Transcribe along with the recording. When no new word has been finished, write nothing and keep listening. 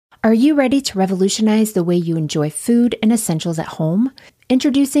Are you ready to revolutionize the way you enjoy food and essentials at home?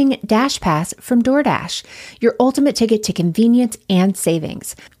 Introducing DashPass from DoorDash, your ultimate ticket to convenience and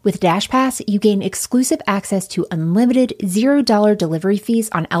savings. With DashPass, you gain exclusive access to unlimited $0 delivery fees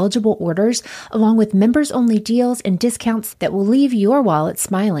on eligible orders, along with members-only deals and discounts that will leave your wallet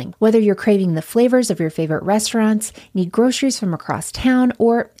smiling. Whether you're craving the flavors of your favorite restaurants, need groceries from across town,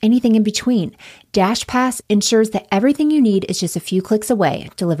 or anything in between, DashPass ensures that everything you need is just a few clicks away,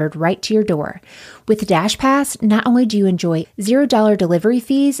 delivered right to your door. With DashPass, not only do you enjoy $0 delivery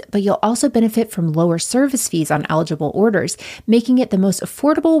fees, but you'll also benefit from lower service fees on eligible orders, making it the most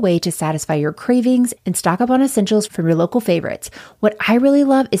affordable way to satisfy your cravings and stock up on essentials from your local favorites. What I really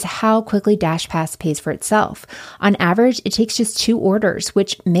love is how quickly DashPass pays for itself. On average, it takes just 2 orders,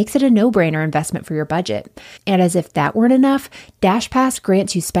 which makes it a no-brainer investment for your budget. And as if that weren't enough, DashPass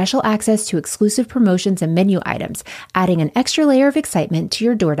grants you special access to exclusive promotions and menu items, adding an extra layer of excitement to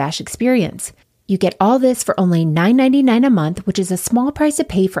your DoorDash experience. You get all this for only $9.99 a month, which is a small price to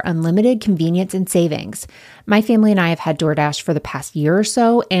pay for unlimited convenience and savings. My family and I have had DoorDash for the past year or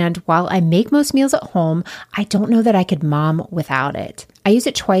so, and while I make most meals at home, I don't know that I could mom without it. I used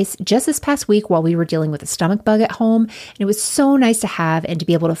it twice just this past week while we were dealing with a stomach bug at home, and it was so nice to have and to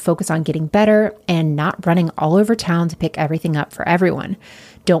be able to focus on getting better and not running all over town to pick everything up for everyone.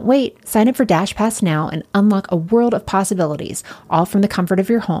 Don't wait. Sign up for DashPass now and unlock a world of possibilities, all from the comfort of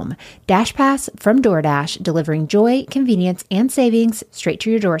your home. DashPass from DoorDash, delivering joy, convenience, and savings straight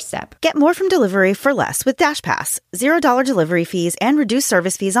to your doorstep. Get more from delivery for less with DashPass. $0 delivery fees and reduced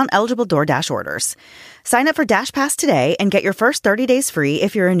service fees on eligible DoorDash orders. Sign up for DashPass today and get your first 30 days free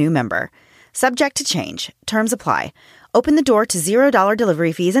if you're a new member. Subject to change. Terms apply. Open the door to $0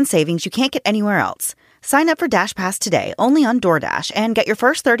 delivery fees and savings you can't get anywhere else. Sign up for DashPass today only on DoorDash and get your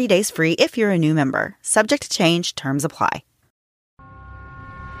first 30 days free if you're a new member. Subject to change. Terms apply.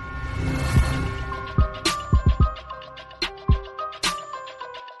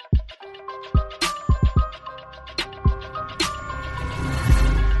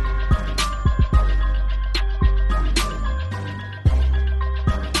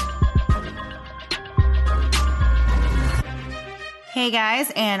 Hey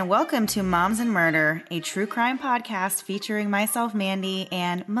guys, and welcome to Moms and Murder, a true crime podcast featuring myself, Mandy,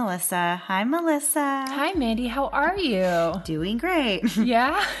 and Melissa. Hi, Melissa. Hi, Mandy. How are you? Doing great.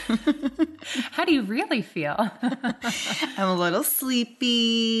 Yeah? How do you really feel? I'm a little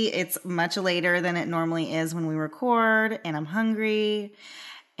sleepy. It's much later than it normally is when we record, and I'm hungry.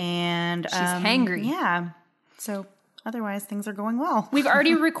 And she's hangry. Yeah. So otherwise, things are going well. We've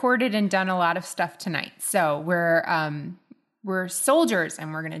already recorded and done a lot of stuff tonight, so we're soldiers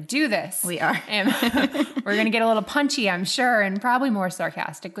and we're going to do this. We are. And we're going to get a little punchy, I'm sure, and probably more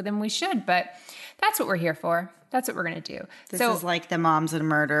sarcastic than we should, but that's what we're here for. That's what we're going to do. This is like the Moms and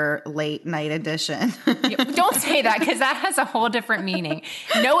Murder late night edition. Don't say that because that has a whole different meaning.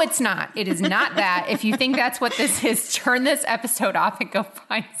 No, it's not. It is not that. If you think that's what this is, turn this episode off and go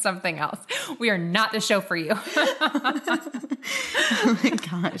find something else. We are not the show for you. Oh my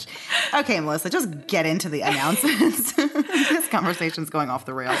gosh. Okay, Melissa, just get into the announcements. This conversation's going off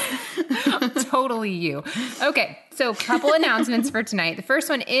the rails. Totally you. Okay, so a couple announcements for tonight. The first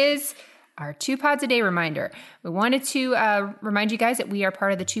one is our 2 Pods a Day reminder. We wanted to remind you guys that we are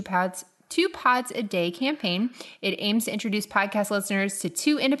part of the 2 Pods a Day campaign. It aims to introduce podcast listeners to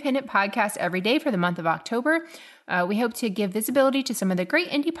 2 independent podcasts every day for the month of October. We hope to give visibility to some of the great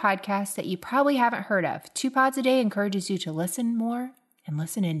indie podcasts that you probably haven't heard of. 2 Pods a Day encourages you to listen more and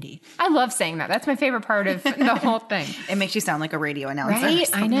listen indie. I love saying that. That's my favorite part of the whole thing. It makes you sound like a radio announcer. Right?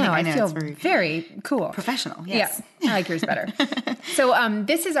 I know. I feel very cool. Professional, yes. Yeah, I like yours better. So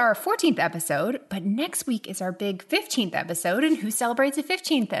this is our 14th episode, but next week is our big 15th episode. And who celebrates a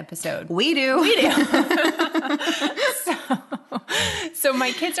 15th episode? We do. So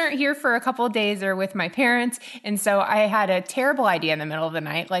my kids aren't here for a couple of days. They're with my parents. And so I had a terrible idea in the middle of the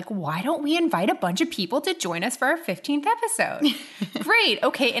night. Like, why don't we invite a bunch of people to join us for our 15th episode? Great.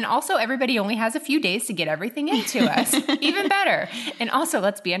 Okay. And also everybody only has a few days to get everything into us. Even better. And also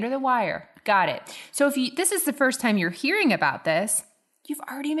let's be under the wire. Got it. So if this is the first time you're hearing about this, you've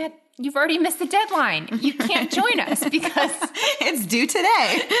already missed the deadline. You can't join us because it's due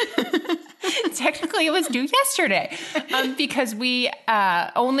today. Technically, it was due yesterday because we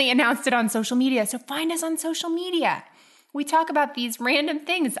only announced it on social media. So find us on social media. We talk about these random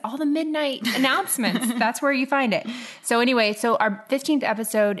things, all the midnight announcements. That's where you find it. So anyway, so our 15th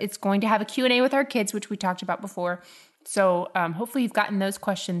episode, it's going to have a Q&A with our kids, which we talked about before. So hopefully you've gotten those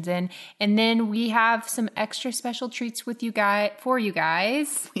questions in. And then we have some extra special treats with you guys for you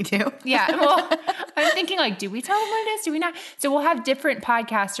guys. We do? Yeah. Well, I'm thinking like, do we tell them what it is? Do we not? So we'll have different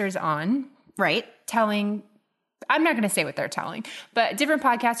podcasters on. Right. Telling, I'm not going to say what they're telling, but different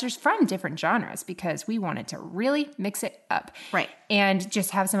podcasters from different genres because we wanted to really mix it up. Right. And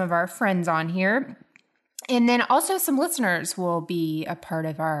just have some of our friends on here. And then also some listeners will be a part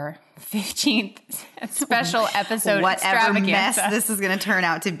of our 15th special episode Whatever mess extravaganza. this is going to turn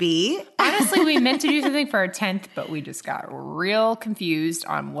out to be. Honestly, we meant to do something for our 10th, but we just got real confused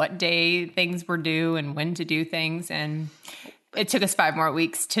on what day things were due and when to do things. And it took us 5 more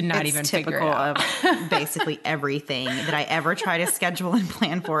weeks to not even figure it out. It's typical of basically everything that I ever try to schedule and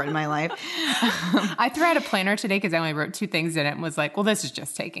plan for in my life. I threw out a planner today because I only wrote 2 things in it and was like, well, this is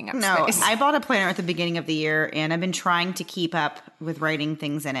just taking up space. I bought a planner at the beginning of the year, and I've been trying to keep up with writing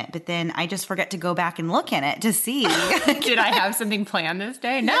things in it, but then I just forget to go back and look in it to see. Did I have something planned this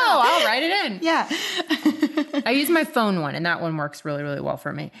day? No, I'll write it in. Yeah. I use my phone one, and that one works really, really well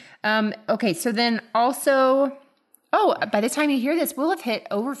for me. Okay, so then also... Oh, by the time you hear this, we'll have hit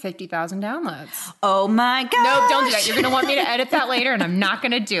over 50,000 downloads. Oh my God. No, don't do that. You're going to want me to edit that later, and I'm not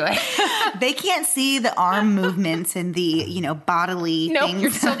going to do it. They can't see the arm movements and the, bodily things.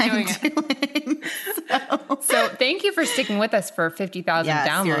 You're still doing it. So thank you for sticking with us for 50,000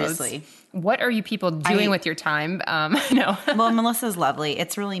 downloads. Seriously. What are you people doing with your time? No. Well, Melissa's lovely.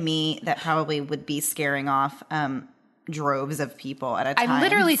 It's really me that probably would be scaring off droves of people at a time. I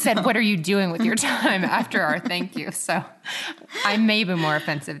literally said, what are you doing with your time after our thank you? So I may be more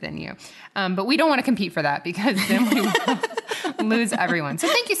offensive than you. But we don't want to compete for that because then we will lose everyone. So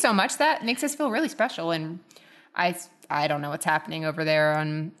thank you so much. That makes us feel really special. And I don't know what's happening over there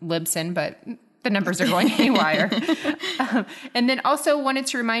on Libsyn, but the numbers are going haywire. And then also wanted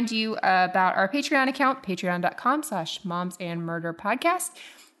to remind you about our Patreon account, patreon.com/momsandmurderpodcast.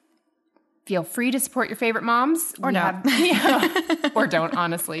 Feel free to support your favorite moms. Or not. Or don't,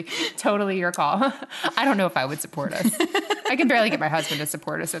 honestly. Totally your call. I don't know if I would support us. I can barely get my husband to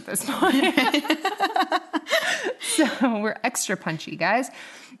support us at this point. So we're extra punchy, guys.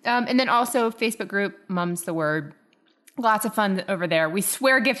 And then also Facebook group, Mum's the Word. Lots of fun over there. We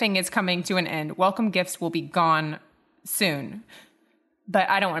swear gifting is coming to an end. Welcome gifts will be gone soon. But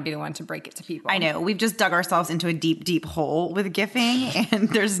I don't want to be the one to break it to people. I know. We've just dug ourselves into a deep, deep hole with gifting, and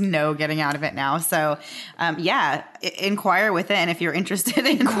there's no getting out of it now. So, inquire with it. And if you're interested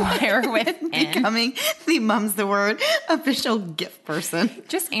in becoming the Mum's the Word official gift person,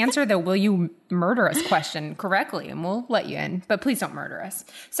 just answer the will you murder us question correctly, and we'll let you in. But please don't murder us.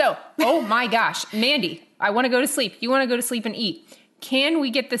 So, oh my gosh, Mandy, I want to go to sleep. You want to go to sleep and eat. Can we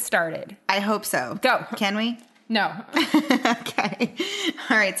get this started? I hope so. Go. Can we? No. Okay.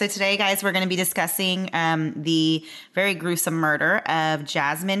 All right. So today, guys, we're going to be discussing the very gruesome murder of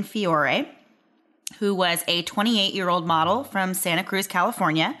Jasmine Fiore, who was a 28-year-old model from Santa Cruz,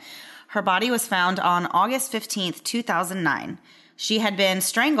 California. Her body was found on August 15th, 2009. She had been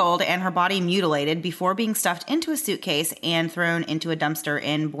strangled and her body mutilated before being stuffed into a suitcase and thrown into a dumpster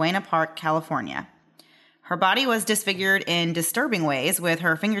in Buena Park, California. Her body was disfigured in disturbing ways, with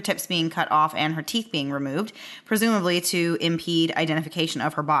her fingertips being cut off and her teeth being removed, presumably to impede identification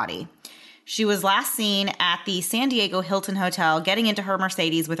of her body. She was last seen at the San Diego Hilton Hotel getting into her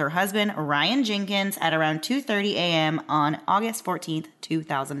Mercedes with her husband, Ryan Jenkins, at around 2:30 a.m. on August 14th,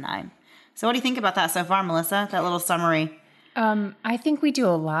 2009. So what do you think about that so far, Melissa? That little summary. I think we do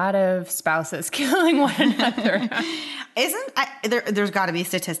a lot of spouses killing one another. There's got to be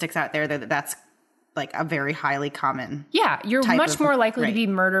statistics out there that's like a very highly common. Yeah, you're much more likely to be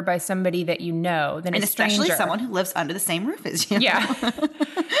murdered by somebody that you know than a stranger. And especially someone who lives under the same roof as you. Yeah.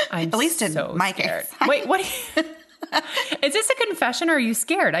 I'm at least in so my scared. case. Wait, what? Is this a confession or are you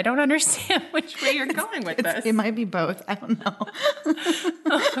scared? I don't understand which way you're going with this. It might be both. I don't know.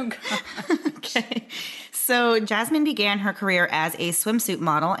 Oh, God. Okay. So Jasmine began her career as a swimsuit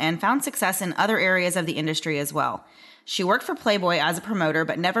model and found success in other areas of the industry as well. She worked for Playboy as a promoter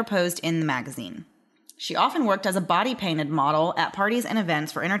but never posed in the magazine. She often worked as a body-painted model at parties and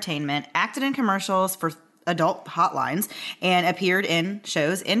events for entertainment, acted in commercials for adult hotlines, and appeared in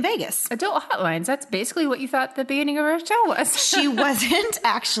shows in Vegas. Adult hotlines, that's basically what you thought the beginning of our show was. She wasn't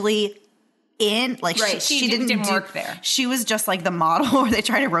actually in, like, right. she didn't work there. She was just like the model where they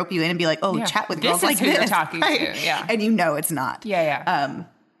try to rope you in and be like, oh, yeah. chat with this girls is like who this. You're talking right? to, yeah. And you know it's not. Yeah.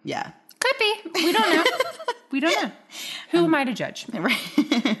 Yeah. Could be. We don't know. We don't know. Who am I to judge?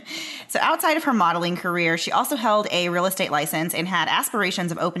 Right. So outside of her modeling career, she also held a real estate license and had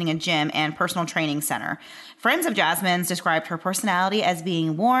aspirations of opening a gym and personal training center. Friends of Jasmine's described her personality as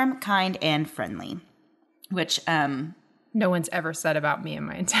being warm, kind, and friendly. which no one's ever said about me in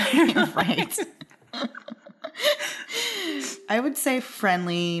my entire right. I would say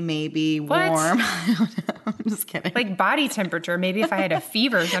friendly, maybe What? warm. I don't know. I'm just kidding. like body temperature. Maybe if I had a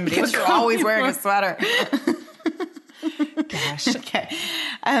fever, somebody would You're call always me wearing more. a sweater. Gosh. Okay.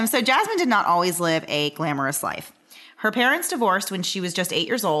 So Jasmine did not always live a glamorous life. Her parents divorced when she was just 8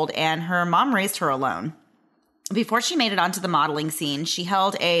 years old, and her mom raised her alone. Before she made it onto the modeling scene, she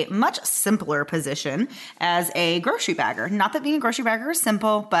held a much simpler position as a grocery bagger. Not that being a grocery bagger is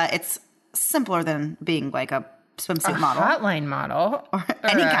simple, but it's simpler than being like a swimsuit model. Hotline model. Or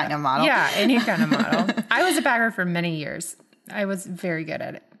any kind of model. Yeah, any kind of model. I was a bagger for many years. I was very good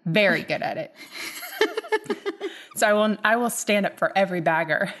at it. Very good at it. So I will stand up for every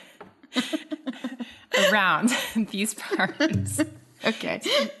bagger around these parts. Okay.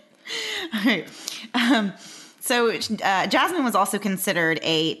 All right. So Jasmine was also considered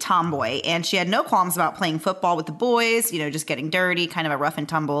a tomboy, and she had no qualms about playing football with the boys, just getting dirty, kind of a rough and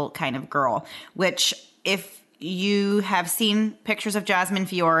tumble kind of girl, which if you have seen pictures of Jasmine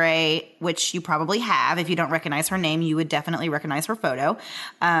Fiore, which you probably have, if you don't recognize her name, you would definitely recognize her photo.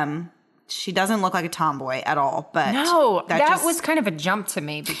 She doesn't look like a tomboy at all, but No, that was kind of a jump to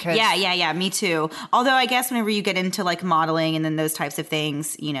me because yeah, me too. Although I guess whenever you get into like modeling and then those types of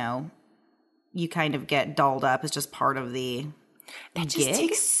things, you kind of get dolled up as just part of the that just gig.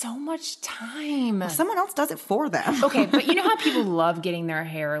 takes so much time. Someone else does it for them. Okay, but you know how people love getting their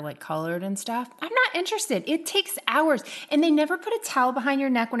hair like colored and stuff? I'm not interested. It takes hours. And they never put a towel behind your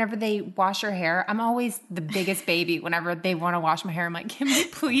neck whenever they wash your hair. I'm always the biggest baby whenever they want to wash my hair. I'm like, can we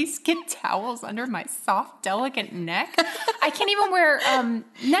please get towels under my soft, delicate neck? I can't even wear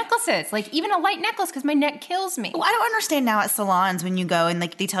necklaces, like even a light necklace because my neck kills me. Well, I don't understand now at salons when you go and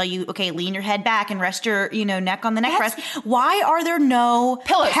like they tell you, okay, lean your head back and rest your, neck on the neck rest. Why are there no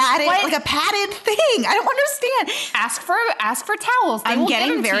Pillows. padded, What? like a padded thing? I don't understand. Ask for towels. They I'm will give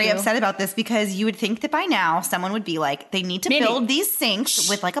getting them to very you. upset about this because you would think that by now someone would be like, they need to Mandy. build these sinks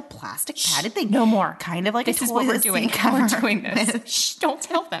with like a plastic padded thing. No more. Kind of like This a is what we're toilet doing. seat We're cover. doing this. Shh, don't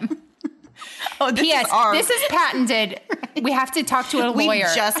tell them. Oh, this P.S. is ours. This is patented. We have to talk to a We lawyer.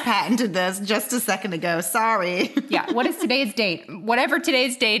 just patented this just a second ago. Sorry. Yeah. What is today's date? Whatever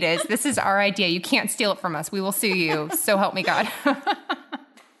today's date is, this is our idea. You can't steal it from us. We will sue you. So help me God.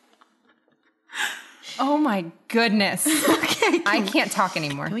 Oh my goodness. Okay. I can't talk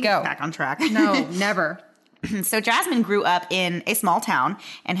anymore. Can we Go. get back on track? No, never. So Jasmine grew up in a small town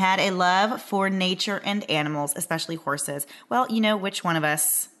and had a love for nature and animals, especially horses. Well, which one of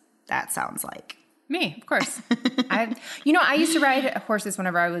us that sounds like. Me, of course. I used to ride horses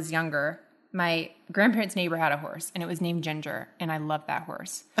whenever I was younger. My grandparents' neighbor had a horse, and it was named Ginger, and I loved that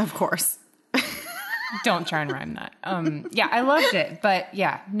horse. Of course. Don't try and rhyme that. Yeah, I loved it, but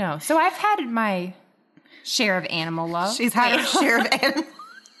yeah, no. So I've had my share of animal love. She's had her share of animal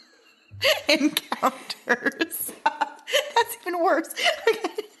encounters. That's even worse.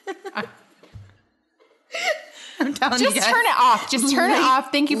 Okay. I'm telling Just you guys. turn it off. Just turn it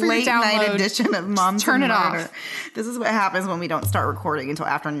off. Thank you for your Late night download. edition of Moms turn and it Murder. off. This is what happens when we don't start recording until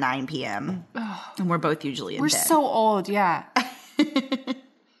after 9 p.m. And we're both usually in We're bed. so old, yeah.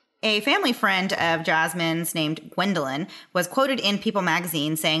 A family friend of Jasmine's named Gwendolyn was quoted in People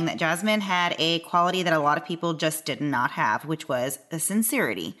magazine saying that Jasmine had a quality that a lot of people just did not have, which was a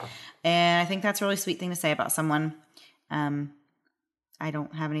sincerity. And I think that's a really sweet thing to say about someone. I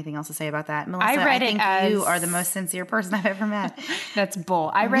don't have anything else to say about that. Melissa, I read it think as- you are the most sincere person I've ever met. That's bull.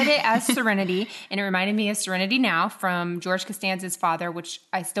 I read it as Serenity, and it reminded me of Serenity Now from George Costanza's father, which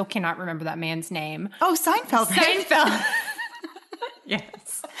I still cannot remember that man's name. Oh, Seinfeld. Right? Seinfeld.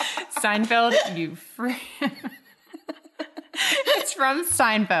 Yes. Seinfeld, you It's from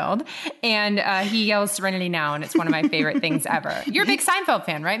Seinfeld, and he yells Serenity Now, and it's one of my favorite things ever. You're a big Seinfeld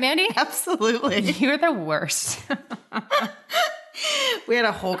fan, right, Mandy? Absolutely. You're the worst. We had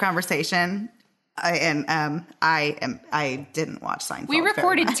a whole conversation, I didn't watch Seinfeld. We very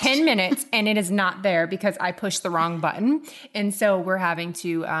recorded much. 10 minutes, and it is not there because I pushed the wrong button, and so we're having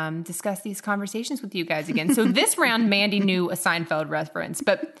to discuss these conversations with you guys again. So this round, Mandy knew a Seinfeld reference,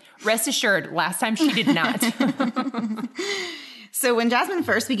 but rest assured, last time she did not. So when Jasmine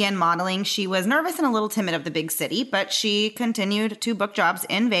first began modeling, she was nervous and a little timid of the big city, but she continued to book jobs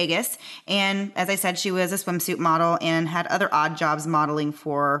in Vegas. And as I said, she was a swimsuit model and had other odd jobs modeling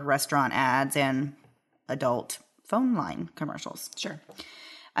for restaurant ads and adult phone line commercials. Sure.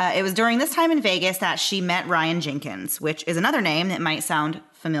 It was during this time in Vegas that she met Ryan Jenkins, which is another name that might sound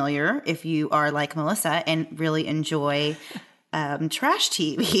familiar if you are like Melissa and really enjoy trash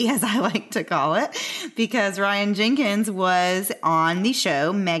TV, as I like to call it, because Ryan Jenkins was on the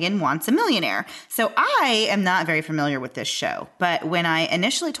show Megan Wants a Millionaire. So I am not very familiar with this show, but when I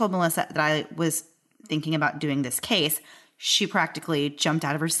initially told Melissa that I was thinking about doing this case, she practically jumped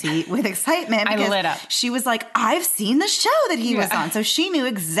out of her seat with excitement. I lit up. She was like, I've seen the show that he was on. So she knew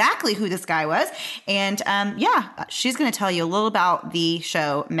exactly who this guy was. And she's going to tell you a little about the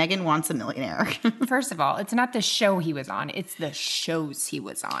show Megan Wants a Millionaire. First of all, it's not the show he was on. It's the shows he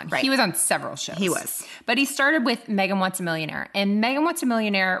was on. Right. He was on several shows. He was. But he started with Megan Wants a Millionaire. And Megan Wants a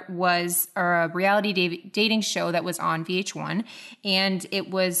Millionaire was a reality dating show that was on VH1. And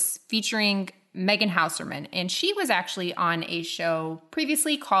it was featuring Megan Hauserman, and she was actually on a show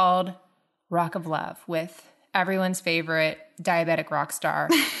previously called Rock of Love with everyone's favorite diabetic rock star,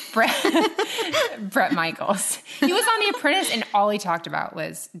 Bret Michaels. He was on The Apprentice, and all he talked about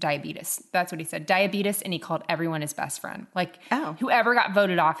was diabetes. That's what he said, diabetes, and he called everyone his best friend. Like, whoever got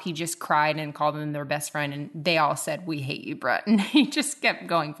voted off, he just cried and called them their best friend, and they all said, "We hate you, Bret." And he just kept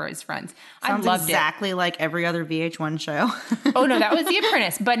going for his friends. Sounds I loved exactly like every other VH1 show. Oh, no, that was The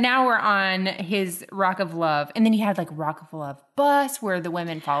Apprentice. But now we're on his Rock of Love. And then he had like Rock of Love Bus where the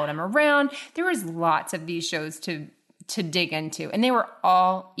women followed him around. There was lots of these shows to dig into. And they were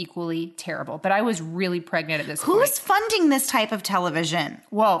all equally terrible. But I was really pregnant at this point. Who's funding this type of television?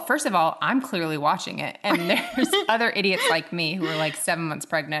 Well, first of all, I'm clearly watching it. And there's other idiots like me who are like 7 months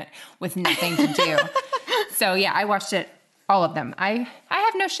pregnant with nothing to do. So yeah, I watched it. All of them. I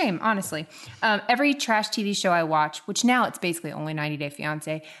have no shame, honestly. Every trash TV show I watch, which now it's basically only 90 Day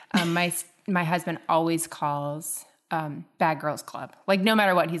Fiancé, my husband always calls Bad Girls Club. Like, no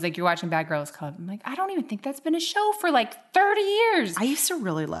matter what, he's like, "You're watching Bad Girls Club." I'm like, I don't even think that's been a show for like 30 years. I used to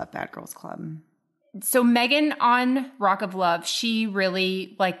really love Bad Girls Club. So Megan on Rock of Love, she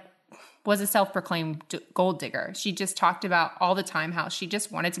really was a self-proclaimed gold digger. She just talked about all the time how she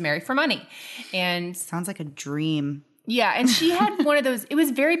just wanted to marry for money. And sounds like a dream. Yeah, and she had one of those, it was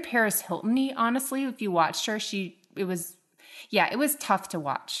very Paris Hilton-y, honestly, if you watched her. It was tough to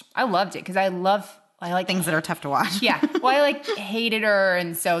watch. I loved it because I like things that are tough to watch. Yeah. Well, I hated her,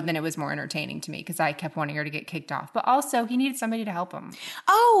 and so then it was more entertaining to me because I kept wanting her to get kicked off. But also, he needed somebody to help him.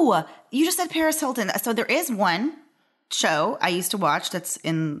 Oh, you just said Paris Hilton. So there is one show I used to watch that's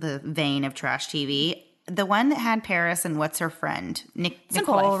in the vein of trash TV. The one that had Paris and what's her friend?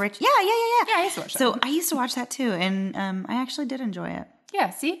 Nicole Rich. Yeah. Yeah, I used to watch that. So I used to watch that too, and I actually did enjoy it.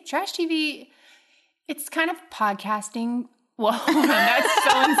 Yeah, see? Trash TV, it's kind of podcasting. Well, that's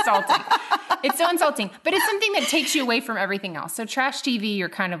so insulting. It's so insulting. But it's something that takes you away from everything else. So trash TV, you're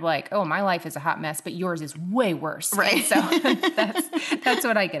kind of like, oh, my life is a hot mess, but yours is way worse. Right. And so that's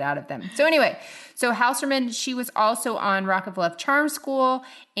what I get out of them. So anyway, so Hauserman, she was also on Rock of Love Charm School,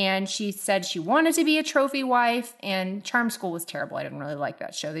 and she said she wanted to be a trophy wife, and Charm School was terrible. I didn't really like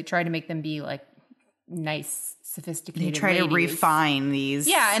that show. They tried to make them be like nice, sophisticated They try to refine these.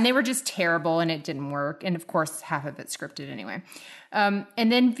 Yeah, and they were just terrible, and it didn't work. And of course, half of it scripted anyway. And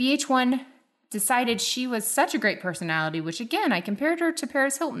then VH1 decided she was such a great personality, which again, I compared her to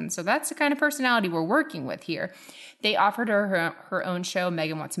Paris Hilton. So that's the kind of personality we're working with here. They offered her own show,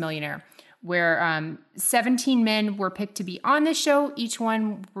 Megan Wants a Millionaire, where 17 men were picked to be on this show. Each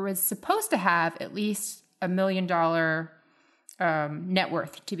one was supposed to have at least $1 million net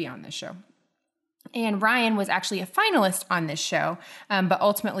worth to be on this show. And Ryan was actually a finalist on this show, but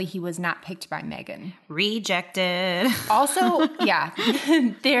ultimately he was not picked by Megan. Rejected. Also, yeah,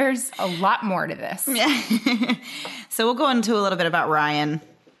 there's a lot more to this. So we'll go into a little bit about Ryan.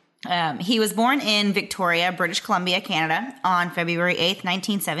 He was born in Victoria, British Columbia, Canada, on February 8th,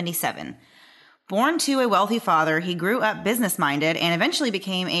 1977. Born to a wealthy father, he grew up business-minded and eventually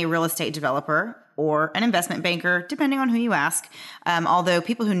became a real estate developer or an investment banker, depending on who you ask. Although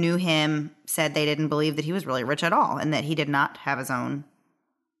people who knew him said they didn't believe that he was really rich at all and that he did not have his own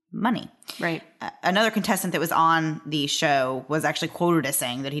money. Right. Another contestant that was on the show was actually quoted as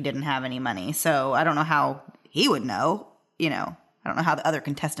saying that he didn't have any money. So I don't know how he would know, I don't know how the other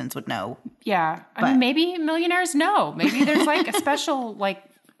contestants would know. Yeah. I mean, maybe millionaires know. Maybe there's like a special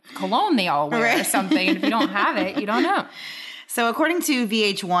cologne they all wear or something. And if you don't have it, you don't know. So according to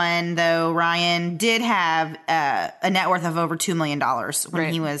VH1, though, Ryan did have a net worth of over $2 million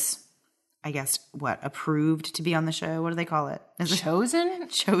when he was, I guess, approved to be on the show? What do they call it? Chosen?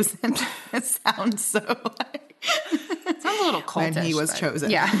 Chosen. It sounds so like... It sounds a little cultish. When he was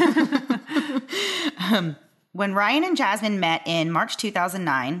chosen. Yeah. When Ryan and Jasmine met in March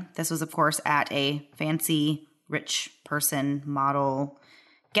 2009, this was, of course, at a fancy, rich person model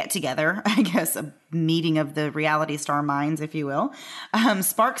get together, I guess, a meeting of the reality star minds, if you will,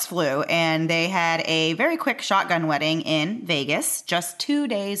 sparks flew, and they had a very quick shotgun wedding in Vegas just 2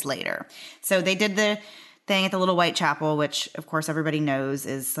 days later. So they did the thing at the Little White Chapel, which, of course, everybody knows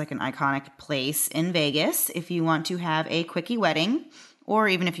is like an iconic place in Vegas if you want to have a quickie wedding, or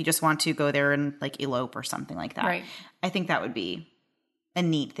even if you just want to go there and like elope or something like that. Right. I think that would be a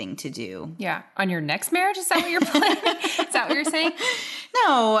neat thing to do. Yeah. On your next marriage? Is that what you're planning? Is that what you're saying?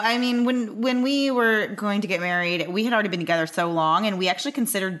 No, I mean, when we were going to get married, we had already been together so long, and we actually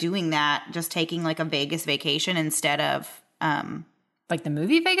considered doing that, just taking like a Vegas vacation instead of like the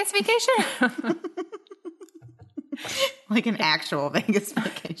movie Vegas Vacation? like an actual Vegas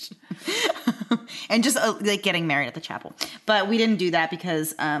vacation. And just like getting married at the chapel. But we didn't do that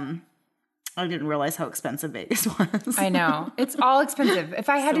because I didn't realize how expensive Vegas was. I know. It's all expensive. If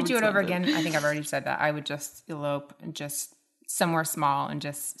I had So to do it over expensive. again, I think I've already said that, I would just elope and just somewhere small and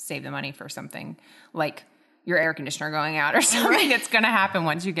just save the money for something like your air conditioner going out or something that's going to happen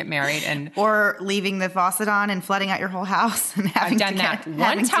once you get married. And Or leaving the faucet on and flooding out your whole house and having I've done to that get, one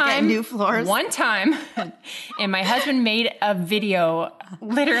having to get time. new floors. One time. And my husband made a video,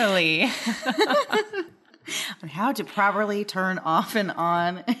 literally. On how to properly turn off and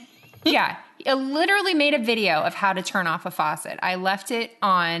on. Yeah. I literally made a video of how to turn off a faucet. I left it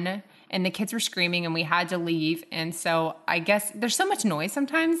on and the kids were screaming and we had to leave. And so I guess there's so much noise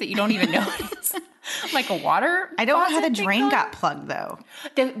sometimes that you don't even notice. Like a water I don't know how the faucet thing drain going. got plugged, though.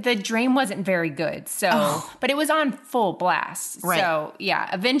 The drain wasn't very good. So, but it was on full blast. Right. So yeah,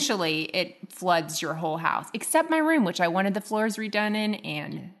 eventually it floods your whole house, except my room, which I wanted the floors redone in.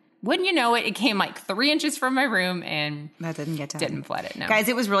 And wouldn't you know it, it came like 3 inches from my room and That didn't get done. didn't flood it. No. Guys,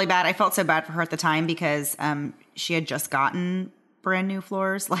 it was really bad. I felt so bad for her at the time because she had just gotten brand new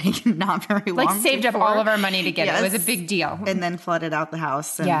floors, like not very long. like saved up before. all of our money to get it. It was Yes. a big deal. And then flooded out the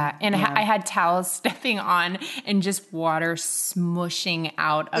house. And, Yeah, and I had towels stepping on and just water smushing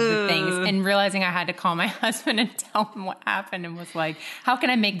out of the things, and realizing I had to call my husband and tell him what happened, and was like, "How can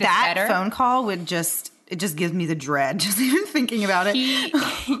I make this that better?" phone call would it just gives me the dread just even thinking about it.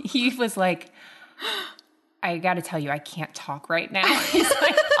 He was like, "I got to tell you, I can't talk right now." He's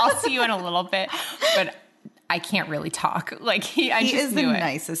like, "I'll see you in a little bit," but I can't really talk. Like I He just is the knew it.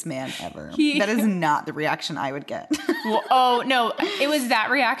 nicest man ever. He- That is not the reaction I would get. Well, oh no, it was that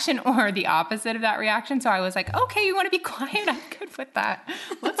reaction or the opposite of that reaction. So I was like, okay, you want to be quiet? I'm good with that.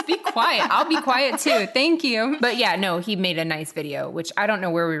 Let's be quiet. I'll be quiet too. Thank you. But yeah, no, he made a nice video, which I don't know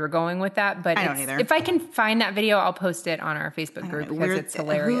where we were going with that, but I don't either. If I can find that video, I'll post it on our Facebook group because it's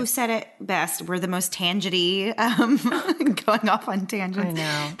hilarious. Who said it best? We're the most tangenty, going off on tangents. I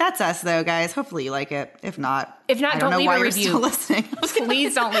know. That's us, though, guys. Hopefully you like it. If not, If not, I don't know leave why a you're review. still listening.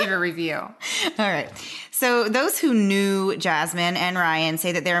 Please don't leave a review. All right. So those who knew Jasmine and Ryan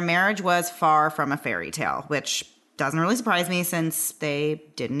say that their marriage was far from a fairy tale, which doesn't really surprise me since they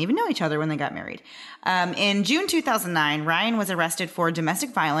didn't even know each other when they got married. In June 2009, Ryan was arrested for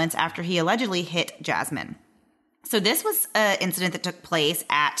domestic violence after he allegedly hit Jasmine. So this was an incident that took place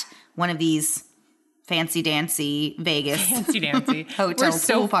at one of these fancy dancy Vegas Fancy dancy. hotel We're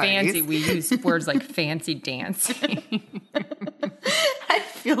so pool parties. fancy. We use words like fancy dancing. I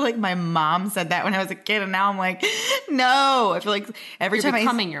feel like my mom said that when I was a kid, and now I'm like, no. I feel like every You're time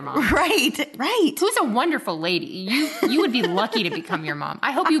becoming your mom. Right. Who's a wonderful lady. You would be lucky to become your mom.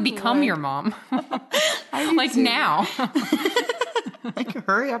 I hope you become your mom. Like now. Like,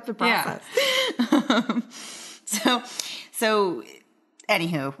 hurry up the Yeah. process. So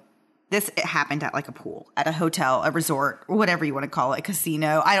anywho, it happened at like a pool, at a hotel, a resort, or whatever you want to call it,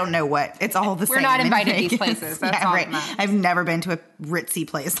 casino. I don't know what. It's all the same. We're not in invited to these Vegas. places. That's Yeah, all right. that matters. I've never been to a ritzy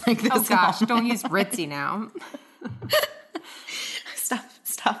place like this. Oh gosh, in all don't use ritzy now.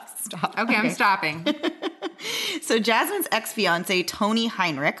 Stop. Okay, I'm stopping. So Jasmine's ex-fiance, Tony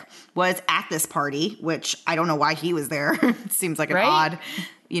Heinrich, was at this party, which I don't know why he was there. It seems like an Right? odd,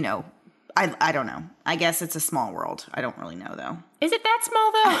 I don't know. I guess it's a small world. I don't really know, though. Is it that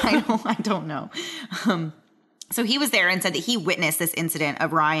small though? I don't know. So he was there and said that he witnessed this incident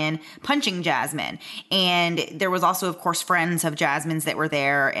of Ryan punching Jasmine. And there was also, of course, friends of Jasmine's that were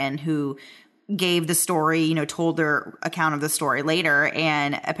there and who gave the story, told their account of the story later.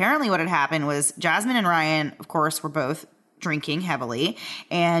 And apparently what had happened was Jasmine and Ryan, of course, were both drinking heavily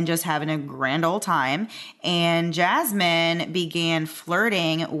and just having a grand old time. And Jasmine began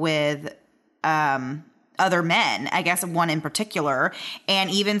flirting with other men, I guess one in particular, and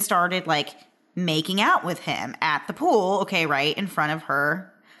even started making out with him at the pool, okay, right in front of her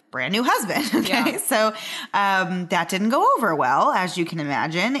brand new husband. Okay. Yeah. So that didn't go over well, as you can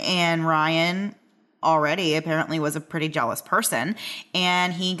imagine. And Ryan already apparently was a pretty jealous person,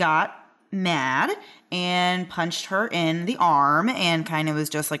 and he got mad and punched her in the arm and kind of was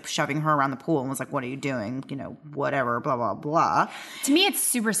just like shoving her around the pool and was like, what are you doing? You know, whatever, blah, blah, blah. To me, it's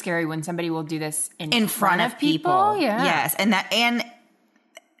super scary when somebody will do this in front of people. Yeah. Yes. And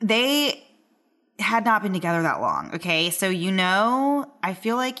they had not been together that long. Okay. So, I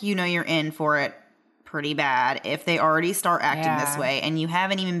feel like, you're in for it pretty bad if they already start acting this way and you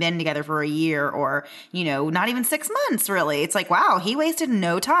haven't even been together for a year or, not even 6 months really. It's like, wow, he wasted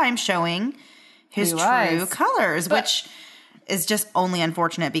no time showing his true colors, which is just only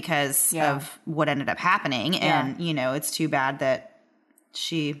unfortunate because of what ended up happening. And, it's too bad that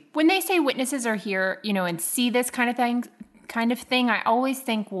when they say witnesses are here, and see this kind of thing, I always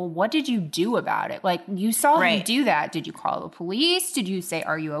think, well, what did you do about it? Like, you saw him do that. Did you call the police? Did you say,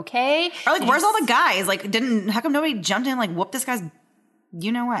 are you okay? Or like, where's all the guys? Like, how come nobody jumped in, like, whoop this guy's,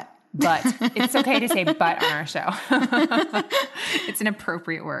 you know what? But it's okay to say but on our show. It's an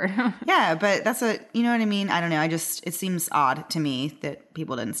appropriate word. Yeah, but that's you know what I mean? I don't know. It seems odd to me that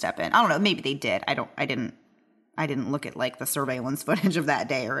people didn't step in. I don't know. Maybe they did. I didn't look at like the surveillance footage of that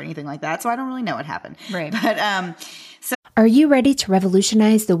day or anything like that. So I don't really know what happened. Right. But, Are you ready to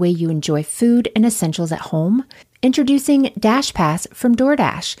revolutionize the way you enjoy food and essentials at home? Introducing DashPass from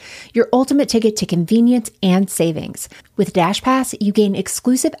DoorDash, your ultimate ticket to convenience and savings. With DashPass, you gain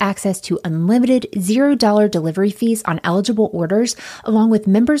exclusive access to unlimited $0 delivery fees on eligible orders, along with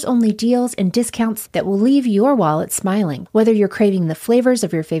members-only deals and discounts that will leave your wallet smiling. Whether you're craving the flavors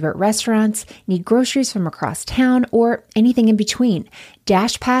of your favorite restaurants, need groceries from across town, or anything in between,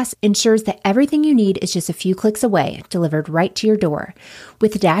 DashPass ensures that everything you need is just a few clicks away, delivered right to your door.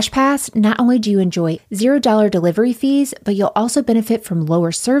 With DashPass, not only do you enjoy $0 delivery fees, but you'll also benefit from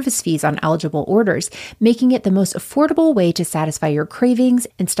lower service fees on eligible orders, making it the most affordable way to satisfy your cravings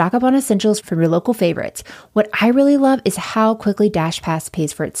and stock up on essentials from your local favorites. What I really love is how quickly DashPass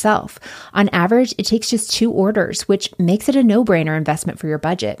pays for itself. On average, it takes just 2 orders, which makes it a no-brainer investment for your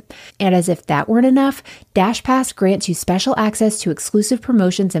budget. And as if that weren't enough, DashPass grants you special access to exclusive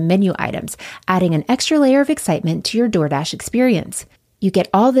promotions and menu items, adding an extra layer of excitement to your DoorDash experience. You get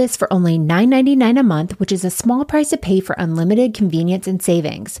all this for only $9.99 a month, which is a small price to pay for unlimited convenience and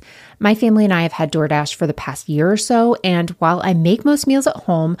savings. My family and I have had DoorDash for the past year or so, and while I make most meals at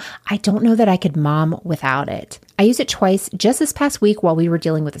home, I don't know that I could mom without it. I used it twice just this past week while we were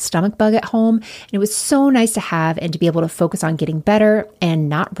dealing with a stomach bug at home, and it was so nice to have and to be able to focus on getting better and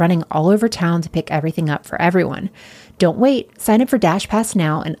not running all over town to pick everything up for everyone. Don't wait. Sign up for DashPass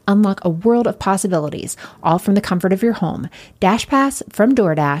now and unlock a world of possibilities, all from the comfort of your home. DashPass from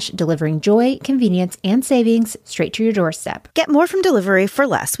DoorDash, delivering joy, convenience, and savings straight to your doorstep. Get more from delivery for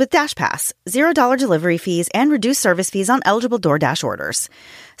less with DashPass. $0 delivery fees and reduced service fees on eligible DoorDash orders.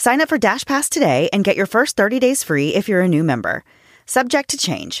 Sign up for DashPass today and get your first 30 days free if you're a new member. Subject to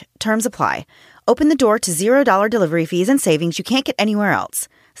change. Terms apply. Open the door to $0 delivery fees and savings you can't get anywhere else.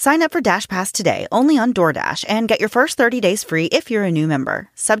 Sign up for DashPass today only on DoorDash and get your first 30 days free if you're a new member.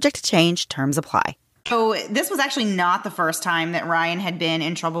 Subject to change. Terms apply. So this was actually not the first time that Ryan had been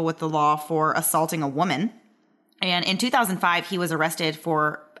in trouble with the law for assaulting a woman. And in 2005, he was arrested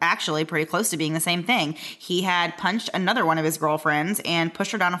for actually pretty close to being the same thing. He had punched another one of his girlfriends and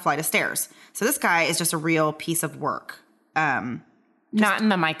pushed her down a flight of stairs. So this guy is just a real piece of work. Not in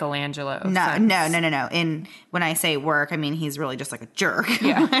the Michelangelo sense. No. When I say work, I mean he's really just like a jerk.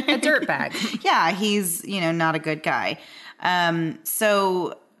 Yeah, a dirtbag. Yeah, he's, not a good guy.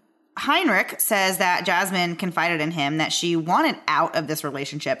 So Heinrich says that Jasmine confided in him that she wanted out of this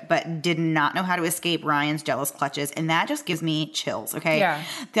relationship, but did not know how to escape Ryan's jealous clutches. And that just gives me chills, okay? Yeah.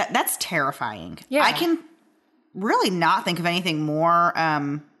 That's terrifying. Yeah. I can really not think of anything more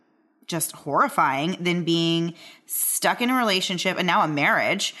just horrifying than being stuck in a relationship and now a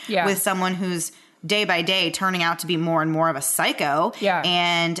marriage with someone who's day by day turning out to be more and more of a psycho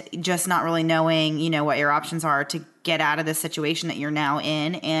and just not really knowing, what your options are to get out of this situation that you're now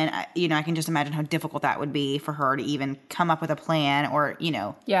in. And, I can just imagine how difficult that would be for her to even come up with a plan or,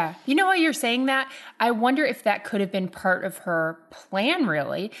 Yeah. While you're saying that, I wonder if that could have been part of her plan,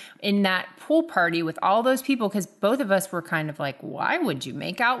 really, in that pool party with all those people, because both of us were kind of like, why would you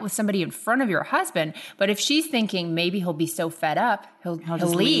make out with somebody in front of your husband? But if she's thinking maybe he'll be so fed up, he'll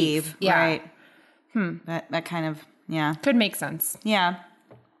just leave. Yeah. Right. That kind of, could make sense. Yeah.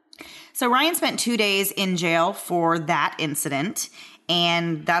 So Ryan spent 2 days in jail for that incident,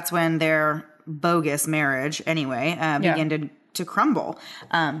 and that's when their bogus marriage, began to crumble.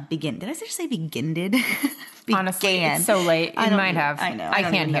 Did I just say begin? Honestly, it's so late. It might have. I know. I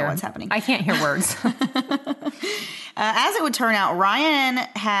can't hear what's happening. I can't hear words. As it would turn out, Ryan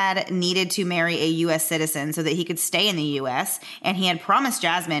had needed to marry a U.S. citizen so that he could stay in the U.S., and he had promised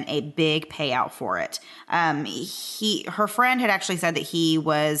Jasmine a big payout for it. Her friend had actually said that he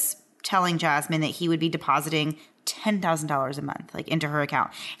was telling Jasmine that he would be depositing $10,000 a month, like, into her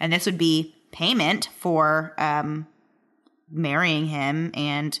account. And this would be payment for marrying him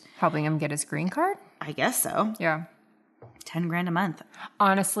and helping him get his green card? I guess so. Yeah. $10,000 a month.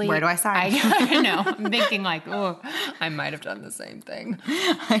 Honestly, where do I sign? I know. I'm thinking like, oh, I might have done the same thing.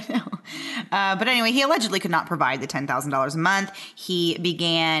 I know. But anyway, he allegedly could not provide the $10,000 a month. He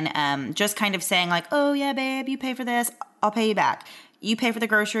began just kind of saying like, oh yeah, babe, you pay for this, I'll pay you back. You pay for the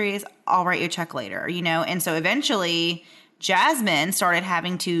groceries, I'll write you a check later, you know? And so eventually Jasmine started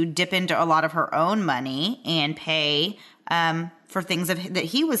having to dip into a lot of her own money and pay for things that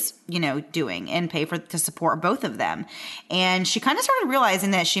he was, you know, doing, and pay for to support both of them. And she kind of started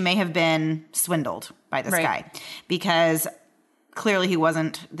realizing that she may have been swindled by this guy, because clearly he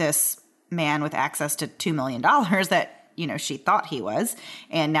wasn't this man with access to $2 million that, you know, she thought he was.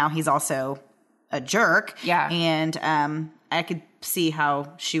 And now he's also a jerk. Yeah. And I could see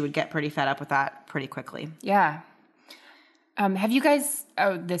how she would get pretty fed up with that pretty quickly. Yeah. Have you guys,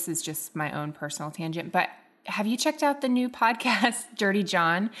 this is just my own personal tangent, but have you checked out the new podcast, Dirty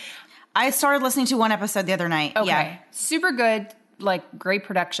John? I started listening to one episode the other night. Okay. Yeah. Super good, like great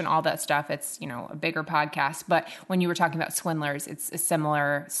production, all that stuff. It's, you know, a bigger podcast. But when you were talking about swindlers, it's a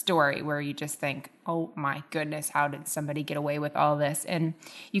similar story where you just think, oh my goodness, how did somebody get away with all this? And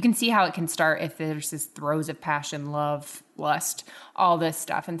you can see how it can start if there's this throes of passion, love, lust, all this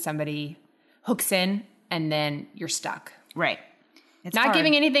stuff, and somebody hooks in and then you're stuck. Right. It's not hard.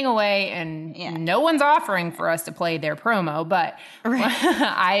 giving anything away, and no one's offering for us to play their promo, but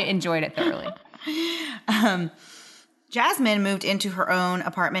I enjoyed it thoroughly. Jasmine moved into her own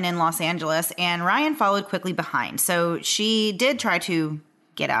apartment in Los Angeles, and Ryan followed quickly behind. So she did try to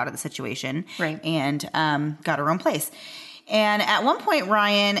get out of the situation and got her own place. And at one point,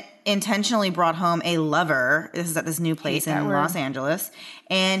 Ryan intentionally brought home a lover. This is at this new place in Los Angeles.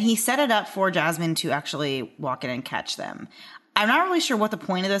 And he set it up for Jasmine to actually walk in and catch them. I'm not really sure what the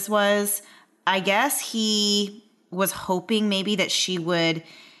point of this was. I guess he was hoping maybe that she would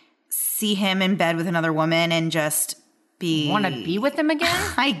see him in bed with another woman and just want to be with him again?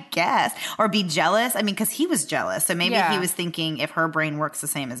 I guess. Or be jealous. I mean, because he was jealous. So maybe he was thinking, if her brain works the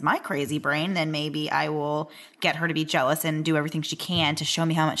same as my crazy brain, then maybe I will get her to be jealous and do everything she can to show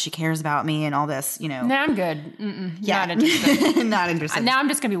me how much she cares about me and all this, you know. No, I'm good. Yeah. Not interested. Not interested. Now I'm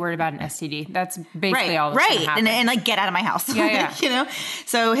just going to be worried about an STD. That's basically all that's going to happen. And like, get out of my house. Yeah. You know?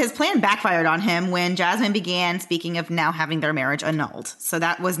 So his plan backfired on him when Jasmine began speaking of now having their marriage annulled. So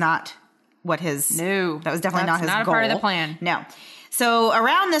that was not what his that was definitely not his goal. Not a part of the plan. No. So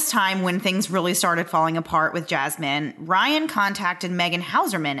around this time when things really started falling apart with Jasmine, Ryan contacted Megan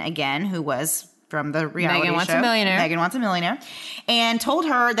Hauserman again, who was from the reality Megan show Wants a Millionaire. Megan Wants a Millionaire, and told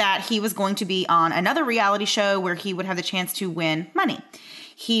her that he was going to be on another reality show where he would have the chance to win money.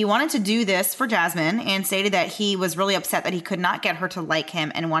 He wanted to do this for Jasmine and stated that he was really upset that he could not get her to like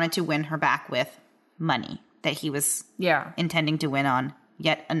him and wanted to win her back with money that he was intending to win on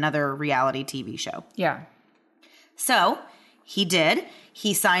yet another reality TV show. Yeah. So he did.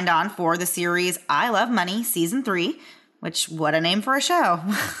 He signed on for the series I Love Money Season 3, which, what a name for a show.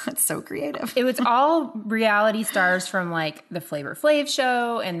 It's so creative. It was all reality stars from like the Flavor Flav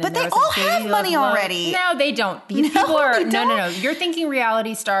show. And then but they all have money already. No, they don't. These people are, no. You're thinking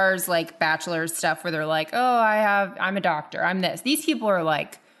reality stars like Bachelor stuff where they're like, oh, I'm a doctor. I'm this. These people are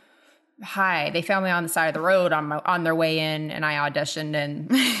like, hi, they found me on the side of the road on their way in, and I auditioned, and,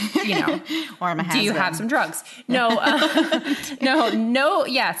 you know, or do you have some drugs? No, no.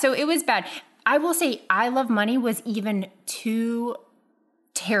 Yeah, so it was bad. I will say I Love Money was even too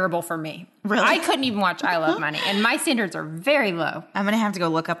terrible for me. Really? I couldn't even watch I Love Money, and my standards are very low. I'm going to have to go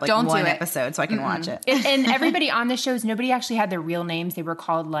look up like one episode so I can watch it. And everybody on the shows, nobody actually had their real names. They were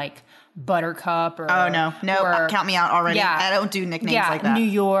called like Buttercup or... Oh, no. Count me out already. Yeah, I don't do nicknames like that. New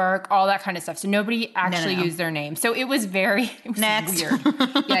York, all that kind of stuff. So nobody actually used their name. So it was weird.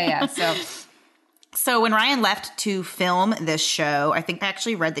 Yeah. So when Ryan left to film this show, I think I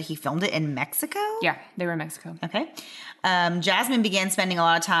actually read that he filmed it in Mexico. Yeah, they were in Mexico. Okay. Jasmine began spending a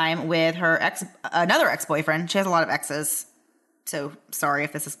lot of time with her another ex-boyfriend. She has a lot of exes. So sorry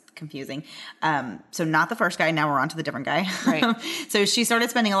if this is confusing. So not the first guy. Now we're on to the different guy. Right. So she started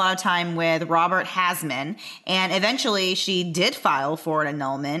spending a lot of time with Robert Hasman. And eventually she did file for an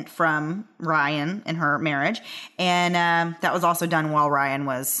annulment from Ryan in her marriage. And that was also done while Ryan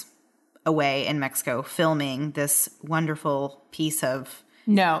was away in Mexico filming this wonderful piece of...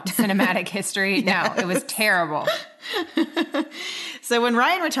 No, cinematic history. No, it was terrible. So when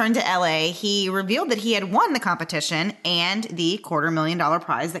Ryan returned to LA, he revealed that he had won the competition and the $250,000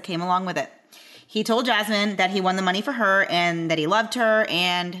 prize that came along with it. He told Jasmine that he won the money for her and that he loved her,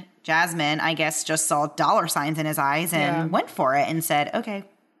 and Jasmine, I guess, just saw dollar signs in his eyes and went for it and said, okay,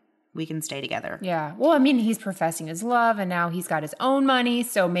 we can stay together. Yeah. Well, I mean, he's professing his love and now he's got his own money.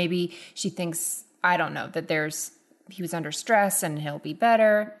 So maybe she thinks, I don't know, that he was under stress and he'll be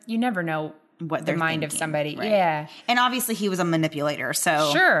better. You never know what the mind thinking, of somebody. right. Yeah. And obviously he was a manipulator.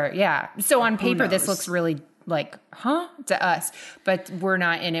 So sure. Yeah. So on paper, this knows? looks really like, to us, but we're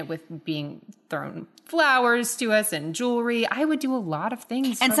not in it with being thrown flowers to us and jewelry. I would do a lot of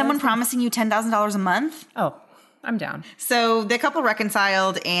things. And someone promising you $10,000 a month? Oh, I'm down. So the couple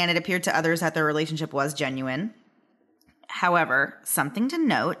reconciled, and it appeared to others that their relationship was genuine. However, something to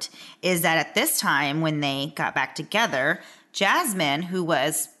note is that at this time when they got back together, Jasmine, who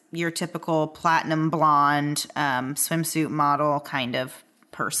was your typical platinum blonde swimsuit model kind of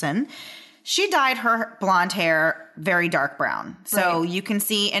person, she dyed her blonde hair very dark brown. So you can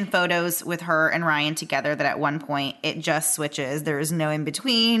see in photos with her and Ryan together that at one point it just switches. There's no in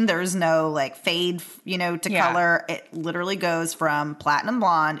between. There's no like fade, to color. It literally goes from platinum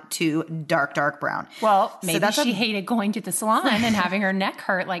blonde to dark, dark brown. Well, maybe she hated going to the salon and having her neck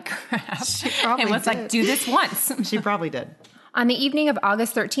hurt like crap. She probably and was did. like, do this once. She probably did. On the evening of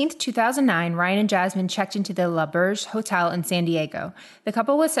August 13th, 2009, Ryan and Jasmine checked into the La Berge Hotel in San Diego. The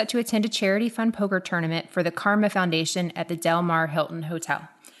couple was set to attend a charity fun poker tournament for the Karma Foundation at the Del Mar Hilton Hotel.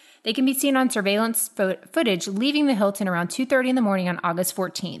 They can be seen on surveillance footage leaving the Hilton around 2:30 in the morning on August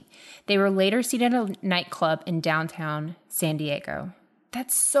 14th. They were later seen at a nightclub in downtown San Diego.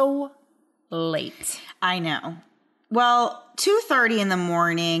 That's so late. I know. Well, 2:30 in the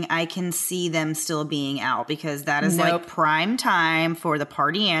morning, I can see them still being out because that is like prime time for the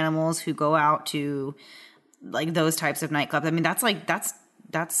party animals who go out to like those types of nightclubs. I mean,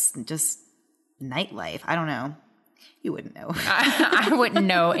 that's just nightlife. I don't know. You wouldn't know. I wouldn't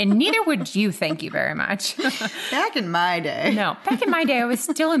know, and neither would you. Thank you very much. Back in my day. No, back in my day, I was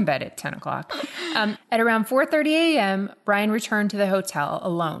still in bed at 10 o'clock. At around 4:30 a.m., Brian returned to the hotel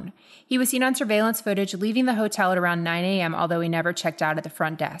alone. He was seen on surveillance footage leaving the hotel at around 9 a.m., although he never checked out at the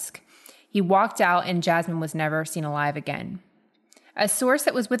front desk. He walked out, and Jasmine was never seen alive again. A source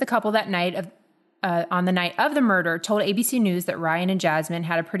that was with the couple that night on the night of the murder told ABC News that Ryan and Jasmine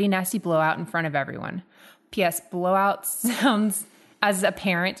had a pretty nasty blowout in front of everyone. P.S. Blowout sounds, as a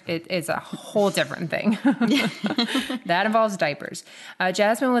parent, it is a whole different thing. That involves diapers.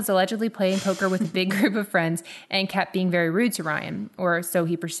 Jasmine was allegedly playing poker with a big group of friends and kept being very rude to Ryan, or so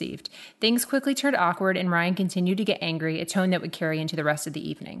he perceived. Things quickly turned awkward, and Ryan continued to get angry, a tone that would carry into the rest of the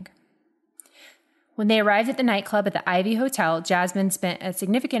evening. When they arrived at the nightclub at the Ivy Hotel, Jasmine spent a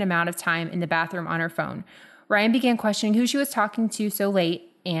significant amount of time in the bathroom on her phone. Ryan began questioning who she was talking to so late,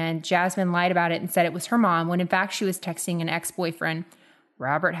 and Jasmine lied about it and said it was her mom, when in fact she was texting an ex-boyfriend,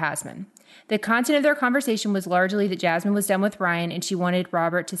 Robert Hasman. The content of their conversation was largely that Jasmine was done with Ryan and she wanted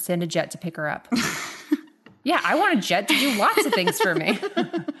Robert to send a jet to pick her up. Yeah, I want a jet to do lots of things for me.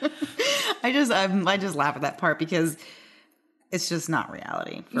 I just laugh at that part because it's just not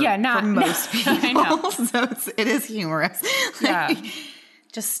reality for most people. I know. So it is humorous. Yeah.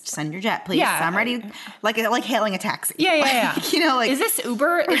 Just send your jet, please. Yeah. I'm ready. Like hailing a taxi. Yeah. Like, is this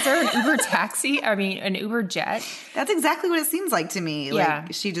Uber? Is there an Uber taxi? I mean, an Uber jet? That's exactly what it seems like to me. Yeah. Like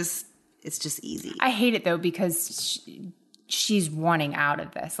it's just easy. I hate it though because she's wanting out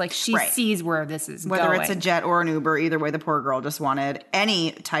of this. Like she sees where this is Whether going. it's a jet or an Uber, either way, the poor girl just wanted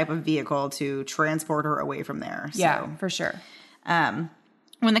any type of vehicle to transport her away from there. So. Yeah, for sure.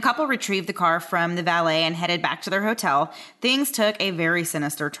 When the couple retrieved the car from the valet and headed back to their hotel, things took a very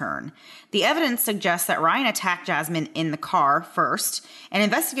sinister turn. The evidence suggests that Ryan attacked Jasmine in the car first, and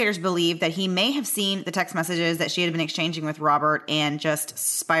investigators believe that he may have seen the text messages that she had been exchanging with Robert and just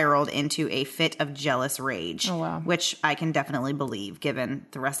spiraled into a fit of jealous rage. Oh, wow. Which I can definitely believe, given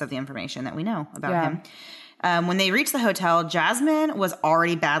the rest of the information that we know about him. When they reached the hotel, Jasmine was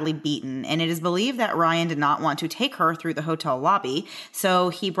already badly beaten, and it is believed that Ryan did not want to take her through the hotel lobby, so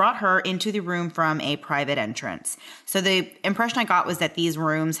he brought her into the room from a private entrance. So the impression I got was that these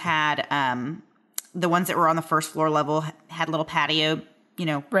rooms had, the ones that were on the first floor level had little patio,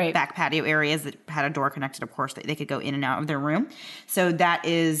 back patio areas that had a door connected, of course, that they could go in and out of their room. So that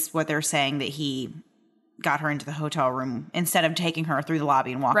is what they're saying, that he got her into the hotel room instead of taking her through the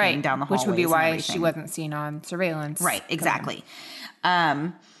lobby and walking down the hallways. Which would be why she wasn't seen on surveillance. Right, exactly.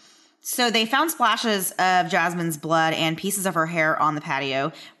 So they found splashes of Jasmine's blood and pieces of her hair on the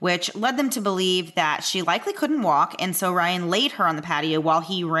patio, which led them to believe that she likely couldn't walk, and so Ryan laid her on the patio while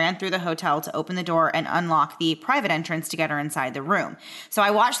he ran through the hotel to open the door and unlock the private entrance to get her inside the room. So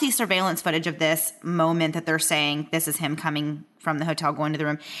I watched the surveillance footage of this moment that they're saying this is him coming from the hotel going to the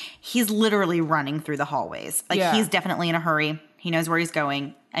room. He's literally running through the hallways. Like, he's definitely in a hurry. He knows where he's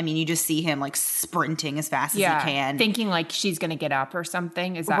going. I mean, you just see him like sprinting as fast as he can. Thinking like she's going to get up or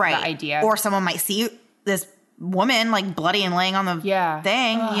something. Is that the idea? Or someone might see this woman like bloody and laying on the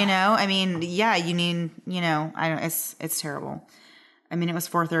thing, you know? I mean, you need, you know, it's terrible. I mean, it was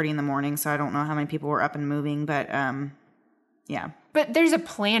 4:30 in the morning, so I don't know how many people were up and moving, but yeah. But there's a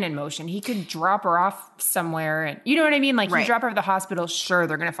plan in motion. He could drop her off somewhere and you know what I mean? Like you drop her at the hospital, sure,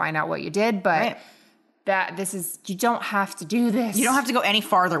 they're going to find out what you did, but you don't have to do this. You don't have to go any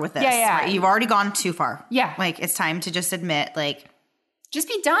farther with this. Yeah. Right? You've already gone too far. Yeah. Like, it's time to just admit, like. Just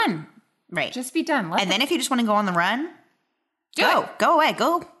be done. Right. Just be done. Then if you just want to go on the run, go away.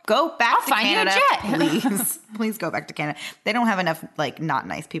 Go back to Canada. I'll find you a jet. Please go back to Canada. They don't have enough, like, not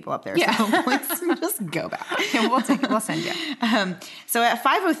nice people up there. Yeah. So please just go back. We'll send you. So at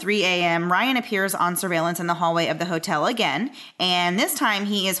 5:03 a.m., Ryan appears on surveillance in the hallway of the hotel again. And this time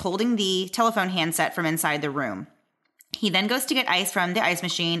he is holding the telephone handset from inside the room. He then goes to get ice from the ice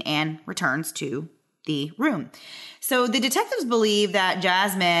machine and returns to the room. So the detectives believe that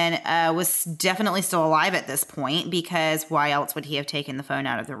Jasmine was definitely still alive at this point, because why else would he have taken the phone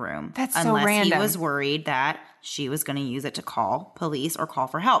out of the room? That's so random. Unless he was worried that she was going to use it to call police or call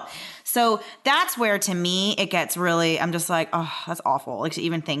for help. So that's where, to me, it gets really, I'm just like, oh, that's awful. Like, to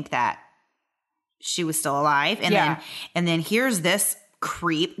even think that she was still alive. And then here's this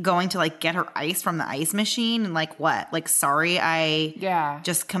creep going to like get her ice from the ice machine, and like, what? Like, sorry, I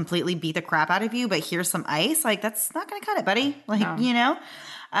just completely beat the crap out of you, but here's some ice. Like, that's not gonna cut it, buddy. Like, you know?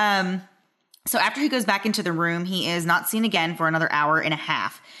 So after he goes back into the room, he is not seen again for another hour and a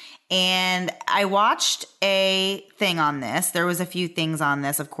half. And I watched a thing on this. There was a few things on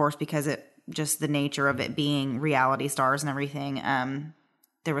this, of course, because it just the nature of it being reality stars and everything.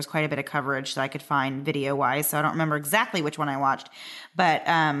 There was quite a bit of coverage that I could find video-wise, so I don't remember exactly which one I watched. But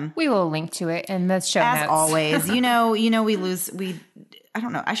we will link to it in the show notes. As always, I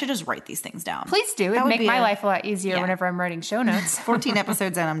don't know. I should just write these things down. Please do. It'd make my life a lot easier whenever I'm writing show notes. 14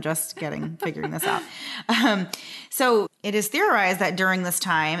 episodes in, I'm just figuring this out. So it is theorized that during this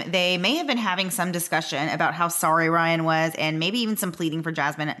time, they may have been having some discussion about how sorry Ryan was, and maybe even some pleading for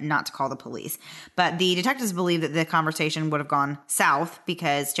Jasmine not to call the police. But the detectives believe that the conversation would have gone south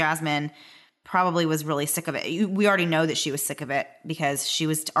because Jasmine probably was really sick of it. We already know that she was sick of it because she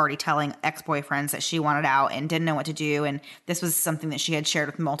was already telling ex-boyfriends that she wanted out and didn't know what to do. And this was something that she had shared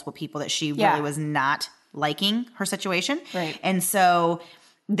with multiple people, that she really was not liking her situation. Right. And so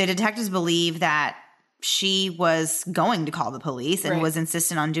the detectives believe that she was going to call the police and was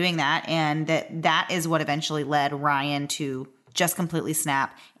insistent on doing that. And that is what eventually led Ryan to just completely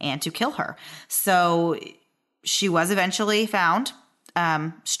snap and to kill her. So she was eventually found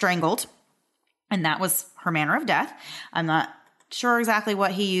strangled. And that was her manner of death. I'm not sure exactly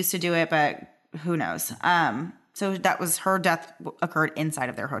what he used to do it, but who knows? So that was her death occurred inside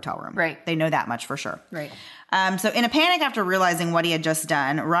of their hotel room. Right. They know that much for sure. Right. So in a panic after realizing what he had just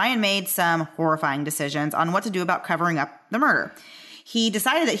done, Ryan made some horrifying decisions on what to do about covering up the murder. He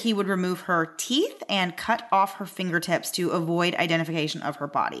decided that he would remove her teeth and cut off her fingertips to avoid identification of her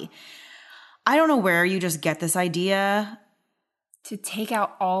body. I don't know where you just get this idea. To take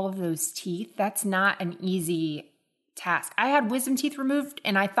out all of those teeth, that's not an easy task. I had wisdom teeth removed,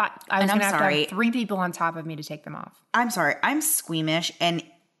 and I thought I was going to have to have 3 people on top of me to take them off. I'm sorry. I'm squeamish, and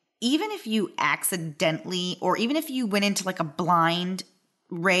even if you accidentally, or even if you went into like a blind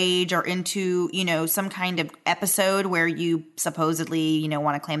rage or into, some kind of episode where you supposedly,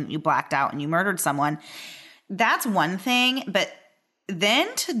 want to claim that you blacked out and you murdered someone, that's one thing, but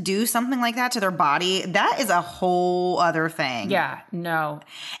then to do something like that to their body, that is a whole other thing. Yeah, no.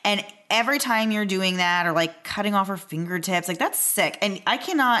 And every time you're doing that, or like cutting off her fingertips, like, that's sick. And I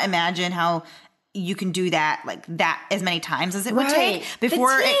cannot imagine how you can do that, like that as many times as it would take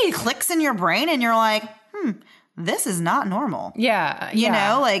before it clicks in your brain and you're like, this is not normal. Yeah. You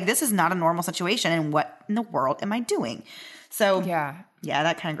know, like, this is not a normal situation. And what in the world am I doing? So yeah,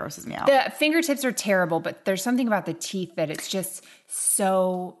 that kind of grosses me out. The fingertips are terrible, but there's something about the teeth that it's just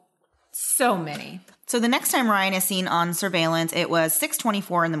so many. So the next time Ryan is seen on surveillance, it was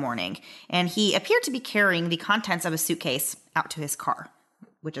 6:24 in the morning, and he appeared to be carrying the contents of a suitcase out to his car,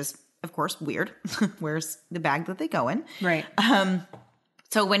 which is, of course, weird. Where's the bag that they go in? Right.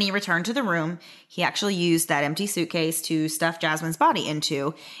 So when he returned to the room, he actually used that empty suitcase to stuff Jasmine's body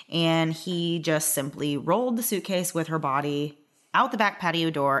into, and he just simply rolled the suitcase with her body out the back patio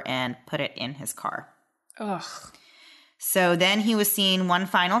door and put it in his car. Ugh. So then he was seen one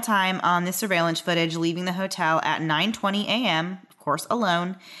final time on the surveillance footage leaving the hotel at 9:20 a.m., of course,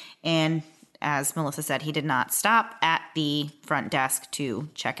 alone. And as Melissa said, he did not stop at the front desk to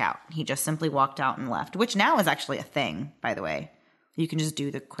check out. He just simply walked out and left, which now is actually a thing, by the way. You can just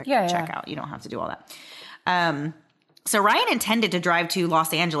do the quick checkout. You don't have to do all that. So Ryan intended to drive to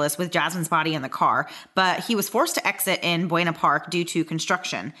Los Angeles with Jasmine's body in the car, but he was forced to exit in Buena Park due to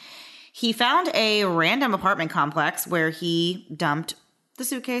construction. He found a random apartment complex where he dumped the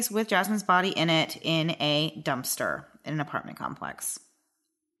suitcase with Jasmine's body in it in a dumpster in an apartment complex.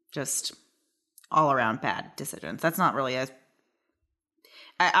 Just all around bad decisions. That's not really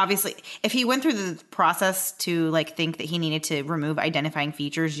obviously, if he went through the process to like think that he needed to remove identifying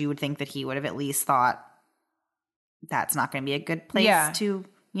features, you would think that he would have at least thought that's not going to be a good place to,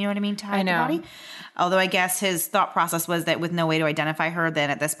 you know what I mean, to hide the body. Although I guess his thought process was that with no way to identify her, then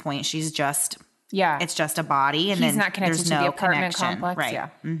at this point she's just it's just a body, and he's then not connected there's to no the apartment connection. complex. Right. Yeah.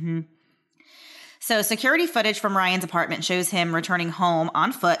 Mm-hmm. So security footage from Ryan's apartment shows him returning home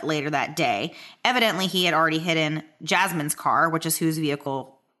on foot later that day. Evidently, he had already hidden Jasmine's car, which is whose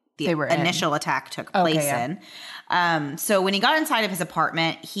vehicle the initial attack took place in. So when he got inside of his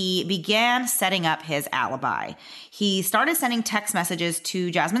apartment, he began setting up his alibi. He started sending text messages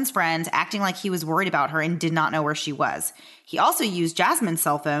to Jasmine's friends, acting like he was worried about her and did not know where she was. He also used Jasmine's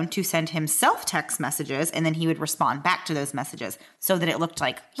cell phone to send himself text messages, and then he would respond back to those messages so that it looked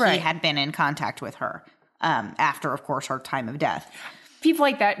like he had been in contact with her after, of course, her time of death. People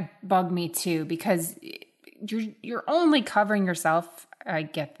like that bug me too, because you're only covering yourself. I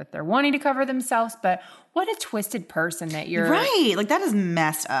get that they're wanting to cover themselves, but what a twisted person that you're. Right. Like, that is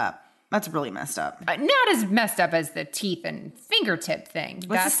messed up. That's really messed up. Not as messed up as the teeth and fingertip thing.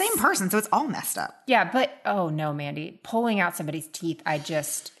 Well, it's the same person, so it's all messed up. Yeah, but, oh no, Mandy. Pulling out somebody's teeth,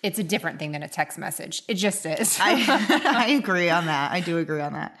 it's a different thing than a text message. It just is. I agree on that. I do agree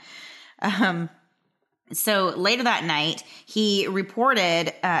on that. So later that night, he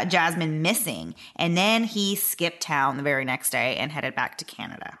reported Jasmine missing, and then he skipped town the very next day and headed back to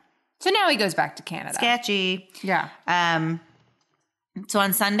Canada. So now he goes back to Canada. Sketchy. Yeah. So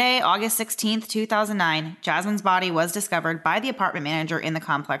on Sunday, August 16th, 2009, Jasmine's body was discovered by the apartment manager in the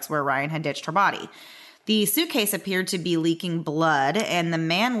complex where Ryan had ditched her body. The suitcase appeared to be leaking blood, and the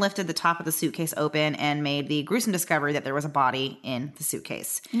man lifted the top of the suitcase open and made the gruesome discovery that there was a body in the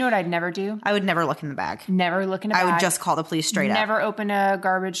suitcase. You know what I'd never do? I would never look in the bag. Never look in a bag. I would just call the police straight up. Never open a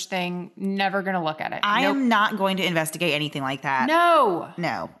garbage thing. Never going to look at it. I am not going to investigate anything like that.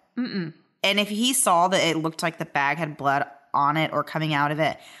 No. Mm-mm. And if he saw that it looked like the bag had blood on it or coming out of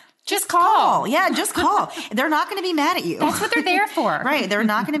it, just call. Yeah, just call. They're not going to be mad at you. That's what they're there for. Right. They're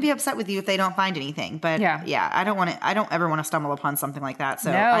not going to be upset with you if they don't find anything. But yeah, I don't ever want to stumble upon something like that.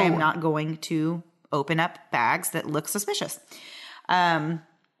 So I am not going to open up bags that look suspicious.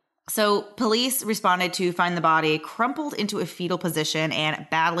 So police responded to find the body crumpled into a fetal position and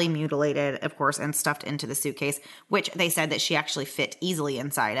badly mutilated, of course, and stuffed into the suitcase, which they said that she actually fit easily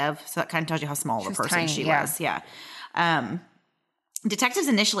inside of. So that kind of tells you how small of a person she was. Yeah. Detectives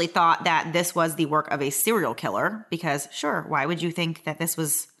initially thought that this was the work of a serial killer because, sure, why would you think that this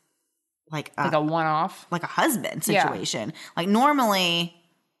was like a one-off? Like a husband situation. Yeah. Like normally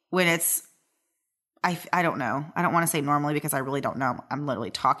when it's, I don't know. I don't want to say normally because I really don't know. I'm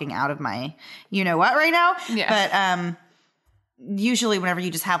literally talking out of my you-know-what right now. Yeah. But usually whenever you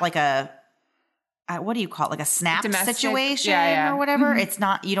just have like what do you call it? Like a snap situation or whatever. It's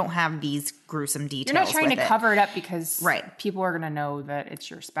not, you don't have these gruesome details. You're not trying to cover it up because people are going to know that it's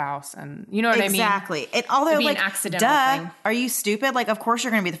your spouse and you know what I mean? Exactly. Although like, an accidental thing. Are you stupid? Like, of course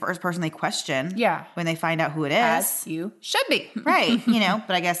you're going to be the first person they question. Yeah. When they find out who it is. As you should be. Right.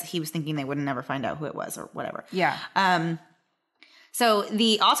 But I guess he was thinking they would never find out who it was or whatever. Yeah. So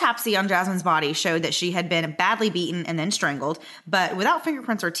the autopsy on Jasmine's body showed that she had been badly beaten and then strangled, but without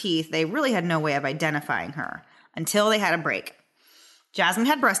fingerprints or teeth, they really had no way of identifying her until they had a break. Jasmine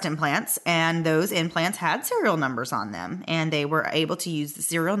had breast implants, and those implants had serial numbers on them, and they were able to use the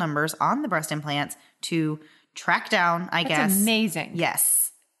serial numbers on the breast implants to track down, I guess. That's amazing.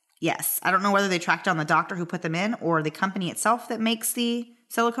 Yes. I don't know whether they tracked down the doctor who put them in or the company itself that makes the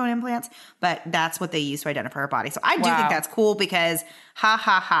silicone implants, but that's what they use to identify her body. So I do think that's cool because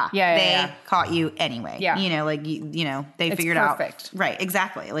they caught you anyway. Yeah. They figured out. Right.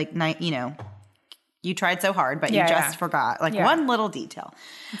 Exactly. Like, you tried so hard, but you just forgot like one little detail.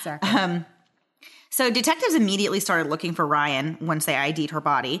 Exactly. So detectives immediately started looking for Ryan once they ID'd her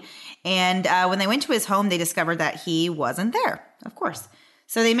body. And when they went to his home, they discovered that he wasn't there, of course.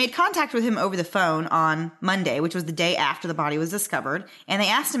 So they made contact with him over the phone on Monday, which was the day after the body was discovered. And they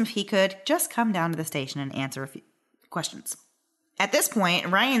asked him if he could just come down to the station and answer a few questions. At this point,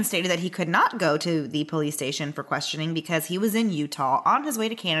 Ryan stated that he could not go to the police station for questioning because he was in Utah on his way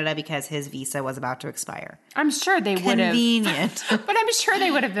to Canada because his visa was about to expire. I'm sure they would have. Convenient. But I'm sure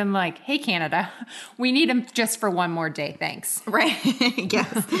they would have been like, hey, Canada, we need him just for one more day. Thanks. Right.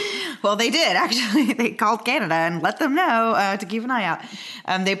 Yes. Well, they did, actually. They called Canada and let them know to keep an eye out.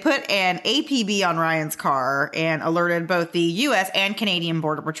 They put an APB on Ryan's car and alerted both the U.S. and Canadian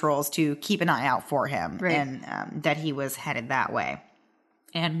Border Patrols to keep an eye out for him and that he was headed that way.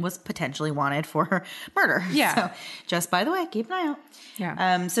 And was potentially wanted for murder. Yeah. So just by the way, keep an eye out.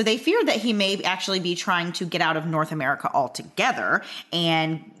 Yeah. So they feared that he may actually be trying to get out of North America altogether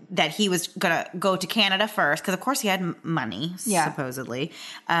and that he was going to go to Canada first because, of course, he had money, supposedly.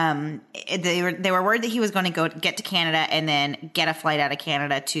 They were worried that he was going to go get to Canada and then get a flight out of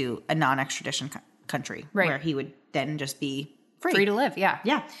Canada to a non-extradition country where he would then just be free to live. Yeah.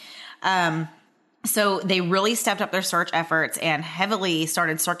 Yeah. So they really stepped up their search efforts and heavily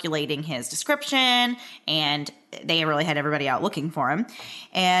started circulating his description, and they really had everybody out looking for him.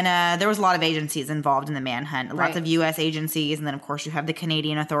 And there was a lot of agencies involved in the manhunt, lots of U.S. agencies, and then, of course, you have the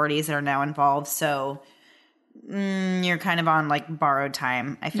Canadian authorities that are now involved. So you're kind of on, like, borrowed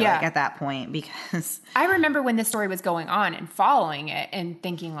time, I feel like, at that point, because... I remember when this story was going on and following it and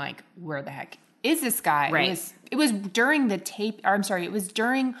thinking, like, where the heck is this guy? Right. It was during the tape... Or, I'm sorry, it was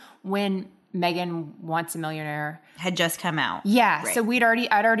during when... Megan Wants a Millionaire had just come out. Yeah. Right. So I'd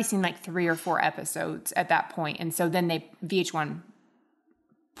already seen like 3 or 4 episodes at that point. And so then VH1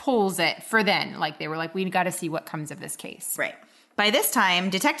 pulls it for then. Like they were like, we got to see what comes of this case. Right. By this time,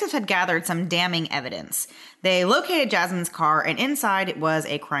 detectives had gathered some damning evidence. They located Jasmine's car, and inside it was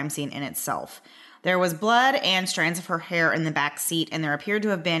a crime scene in itself. There was blood and strands of her hair in the back seat, and there appeared to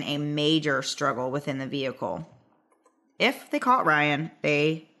have been a major struggle within the vehicle. If they caught Ryan,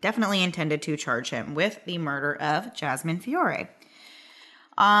 they definitely intended to charge him with the murder of Jasmine Fiore.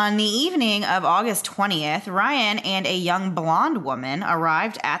 On the evening of August 20th, Ryan and a young blonde woman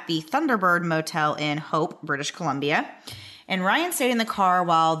arrived at the Thunderbird Motel in Hope, British Columbia. And Ryan stayed in the car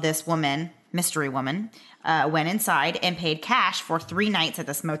while this woman, mystery woman, went inside and paid cash for 3 nights at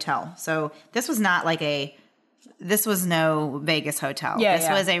this motel. So this was not like this was no Vegas hotel. This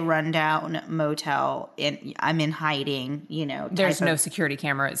was a rundown motel. I'm in hiding, There's no security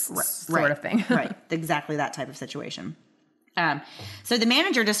cameras sort of thing. Right. Exactly that type of situation. So the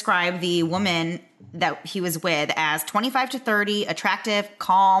manager described the woman that he was with as 25 to 30, attractive,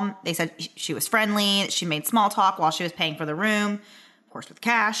 calm. They said she was friendly. She made small talk while she was paying for the room, of course, with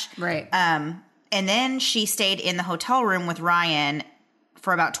cash. Right. And then she stayed in the hotel room with Ryan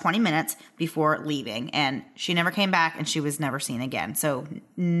for about 20 minutes before leaving. And she never came back and she was never seen again. So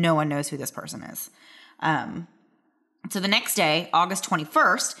no one knows who this person is. So the next day, August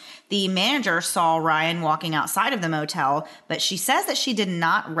 21st, the manager saw Ryan walking outside of the motel, but she says that she did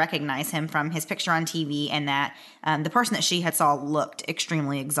not recognize him from his picture on TV and that the person that she had saw looked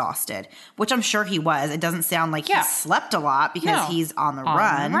extremely exhausted, which I'm sure he was. It doesn't sound like he slept a lot because he's on the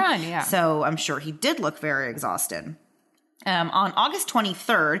run. So I'm sure he did look very exhausted. On August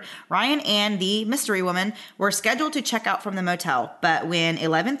 23rd, Ryan and the mystery woman were scheduled to check out from the motel, but when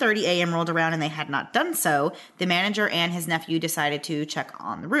 11:30 a.m. rolled around and they had not done so, the manager and his nephew decided to check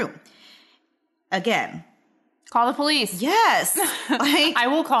on the room. Again. Call the police. Yes. I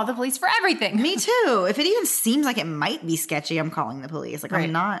will call the police for everything. Me too. If it even seems like it might be sketchy, I'm calling the police.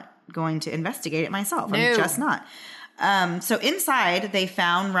 I'm not going to investigate it myself. No. I'm just not. So inside, they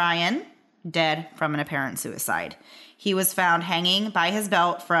found Ryan dead from an apparent suicide. He was found hanging by his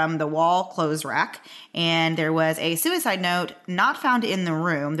belt from the wall clothes rack, and there was a suicide note not found in the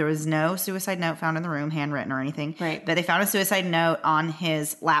room. There was no suicide note found in the room, handwritten or anything. Right. But they found a suicide note on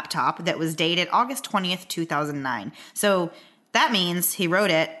his laptop that was dated August 20th, 2009. So that means he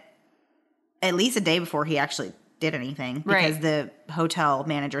wrote it at least a day before he actually did anything, because the hotel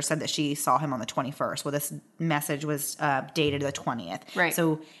manager said that she saw him on the 21st. Well, this message was dated the 20th. Right.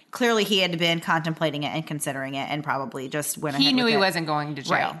 So clearly he had been contemplating it and considering it and probably just went ahead with it. He knew he wasn't going to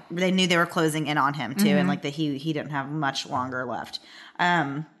jail. Right. They knew they were closing in on him too, and like that he didn't have much longer left.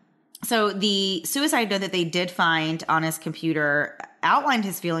 So the suicide note that they did find on his computer outlined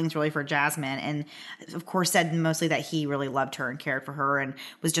his feelings really for Jasmine, and of course said mostly that he really loved her and cared for her and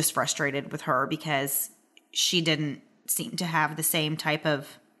was just frustrated with her because she didn't seem to have the same type of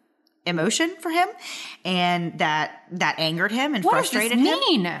emotion for him, and that angered him and frustrated him. What does this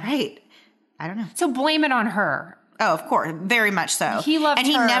mean? Right. I don't know. So blame it on her. Oh, of course. Very much so. He loved and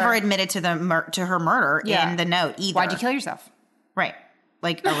he her. never admitted to her murder in the note either. Why'd you kill yourself? Right.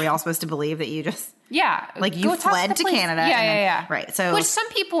 Like, are we all supposed to believe that you just... Yeah. Like, you fled to Canada. Yeah. Right. So... Which some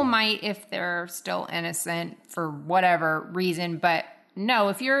people might if they're still innocent for whatever reason. But no,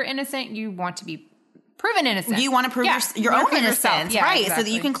 if you're innocent, you want to be proven innocent. You want to prove your own innocence. Yeah, right. exactly. So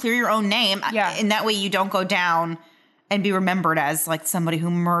that you can clear your own name. Yeah. And that way you don't go down and be remembered as, like, somebody who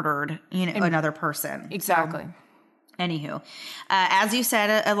murdered, another person. Exactly. So, anywho, as you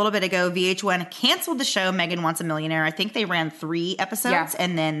said a little bit ago, VH1 canceled the show Megan Wants a Millionaire. I think they ran 3 episodes,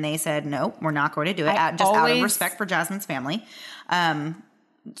 and then they said, nope, we're not going to do it, out of respect for Jasmine's family.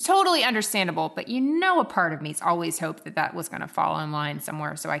 Totally understandable, but a part of me's always hoped that was going to fall in line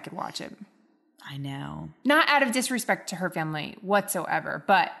somewhere so I could watch it. I know. Not out of disrespect to her family whatsoever,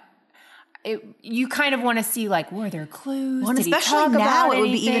 but... you kind of want to see, like, were there clues? Well, and Did he especially talk now, about it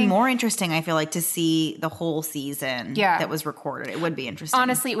would be even anything? more interesting, I feel like, to see the whole season that was recorded. It would be interesting.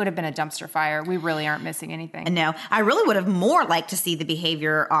 Honestly, it would have been a dumpster fire. We really aren't missing anything. No, I really would have more liked to see the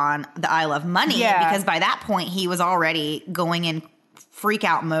behavior on the I Love Money because by that point, he was already going in freak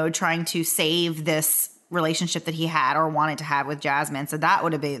out mode trying to save this relationship that he had or wanted to have with Jasmine. So that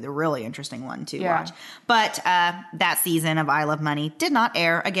would have been the really interesting one to watch. But that season of I Love Money did not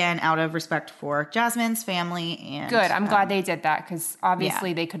air, again, out of respect for Jasmine's family. And good. I'm glad they did that because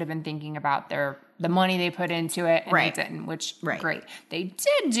obviously they could have been thinking about the money they put into it and they didn't, which great. They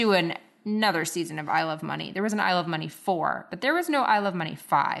did do another season of I Love Money. There was an I Love Money 4, but there was no I Love Money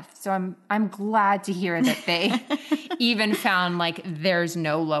 5. So I'm glad to hear that they even found like there's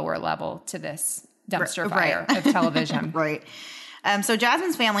no lower level to this dumpster fire of television. Right. So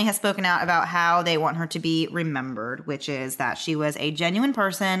Jasmine's family has spoken out about how they want her to be remembered, which is that she was a genuine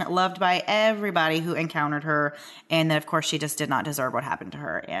person, loved by everybody who encountered her, and that, of course, she just did not deserve what happened to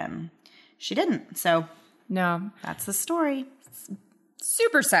her, and she didn't. So no, that's the story.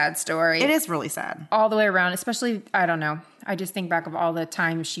 Super sad story. It is really sad. All the way around, especially, I don't know. I just think back of all the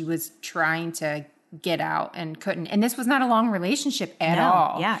times she was trying to get out and couldn't. And this was not a long relationship at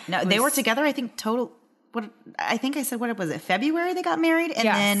all. Yeah. No, they were together, I think, what was it? February they got married? And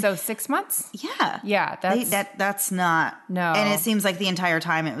then so 6 months? Yeah. Yeah. That's not. No. And it seems like the entire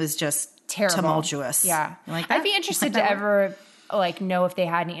time it was just terrible. Tumultuous. Yeah. Like I'd be interested to ever know if they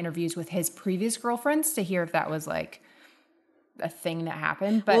had any interviews with his previous girlfriends to hear if that was like a thing that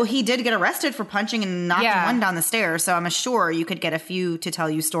happened. But he did get arrested for punching and knocking one down the stairs, so I'm sure you could get a few to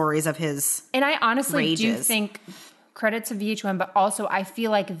tell you stories of his And I honestly do rages. think credit to VH1, but also I feel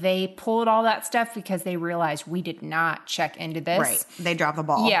like they pulled all that stuff because they realized we did not check into this. Right. They dropped the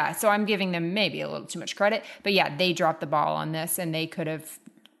ball. Yeah, so I'm giving them maybe a little too much credit. But yeah, they dropped the ball on this and they could have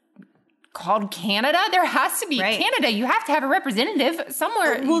called Canada. There has to be Canada. You have to have a representative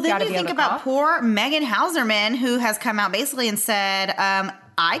somewhere. Well, then you think about poor Megan Hauserman, who has come out basically and said,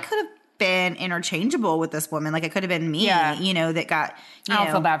 I could have been interchangeable with this woman. Like, it could have been me, that got, I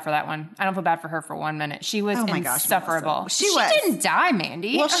don't feel bad for that one. I don't feel bad for her for 1 minute. She was insufferable. She didn't die,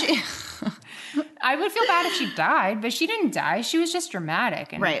 Mandy. Well, she... I would feel bad if she died, but she didn't die. She was just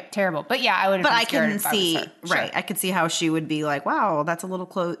dramatic and terrible. But yeah, I would have been scared if I was her. Right. I could see how she would be like, wow, that's a little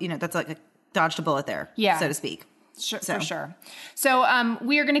close. That's like a dodged a bullet there, so to speak. Sure, for sure. So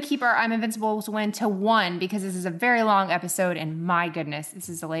we are going to keep our I'm Invincible's win to 1 because this is a very long episode, and my goodness, this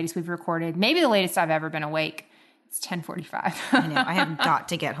is the latest we've recorded. Maybe the latest I've ever been awake. It's 10:45. I know. I have got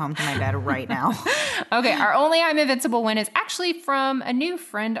to get home to my bed right now. Okay, our only I'm Invincible win is actually from a new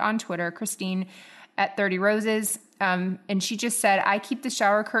friend on Twitter, Christine at 30 Roses. And she just said, I keep the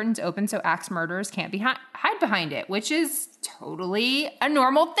shower curtains open so axe murderers can't hide behind it, which is totally a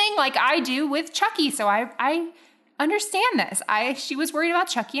normal thing like I do with Chucky. So I understand this. She was worried about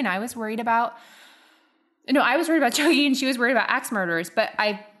Chucky and I was worried about Chucky and she was worried about axe murderers. But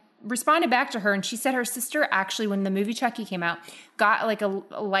I responded back to her and she said her sister actually, when the movie Chucky came out, got like a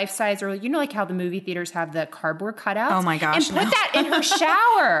life-size, or like how the movie theaters have the cardboard cutouts. Oh my gosh. And put that in her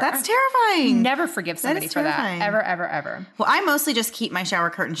shower. That's terrifying. Never forgive somebody for that. Ever, ever, ever. Well, I mostly just keep my shower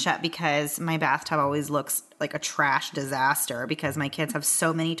curtain shut because my bathtub always looks like a trash disaster because my kids have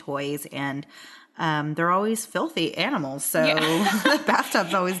so many toys and they're always filthy animals, so the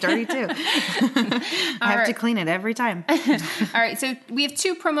bathtub's always dirty too. I have to clean it every time. All right, so we have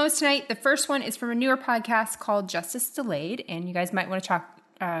 2 promos tonight. The first one is from a newer podcast called Justice Delayed, and you guys might want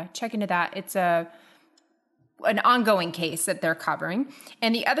to check into that. It's an ongoing case that they're covering.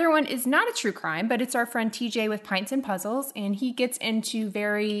 And the other one is not a true crime, but it's our friend TJ with Pints and Puzzles, and he gets into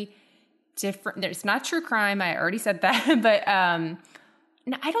very different. It's not true crime. I already said that, but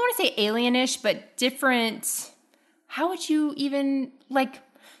I don't want to say alienish, but different. How would you even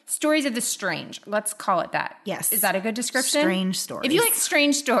stories of the strange. Let's call it that. Yes. Is that a good description? Strange stories. If you like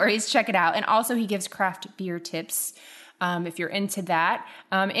strange stories, check it out. And also he gives craft beer tips if you're into that.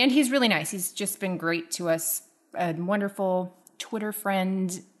 And he's really nice. He's just been great to us. A wonderful Twitter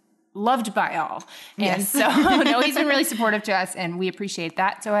friend, loved by all. And so no, he's been really supportive to us and we appreciate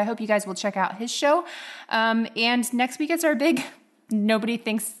that. So I hope you guys will check out his show. And next week is our big, nobody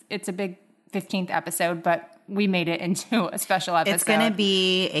thinks it's a big 15th episode, but we made it into a special episode. It's going to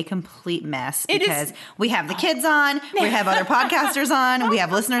be a complete mess because we have the kids on, we have other podcasters on, we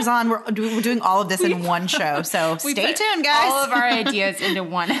have listeners on. We're doing all of this in one show. So stay tuned, guys. All of our ideas into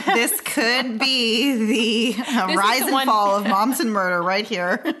one. This could be the rise and fall of Moms and Murder right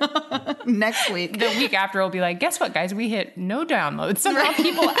here next week. The week after we'll be like, guess what, guys? We hit no downloads. Somehow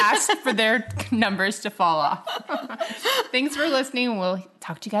people asked for their numbers to fall off. Thanks for listening. We'll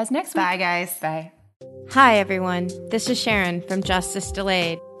talk to you guys next week. Bye, guys. Bye. Hi, everyone. This is Sharon from Justice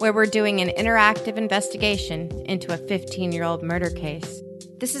Delayed, where we're doing an interactive investigation into a 15-year-old murder case.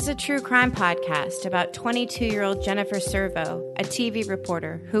 This is a true crime podcast about 22-year-old Jennifer Servo, a TV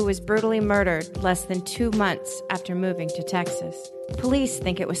reporter who was brutally murdered less than 2 months after moving to Texas. Police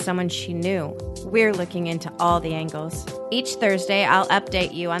think it was someone she knew. We're looking into all the angles. Each Thursday, I'll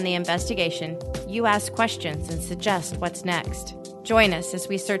update you on the investigation. You ask questions and suggest what's next. Join us as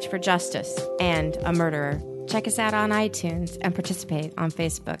we search for justice and a murderer. Check us out on iTunes and participate on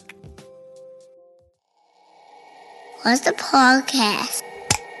Facebook. What's the podcast?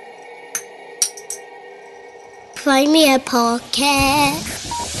 Play me a podcast.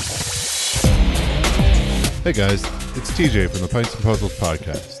 Hey guys, it's TJ from the Pints and Puzzles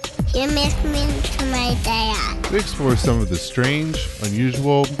podcast. You miss me to my dad. We explore some of the strange,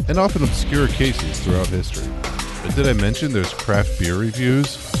 unusual, and often obscure cases throughout history. But did I mention there's craft beer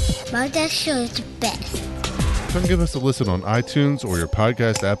reviews? Well, that show is the best. Come give us a listen on iTunes or your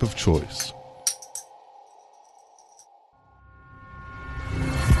podcast app of choice.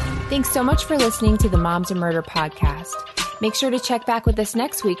 Thanks so much for listening to the Moms and Murder podcast. Make sure to check back with us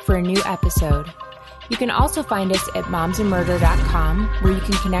next week for a new episode. You can also find us at momsandmurder.com, where you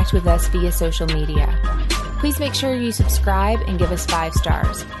can connect with us via social media. Please make sure you subscribe and give us 5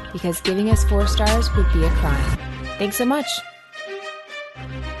 stars, because giving us 4 stars would be a crime. Thanks so much.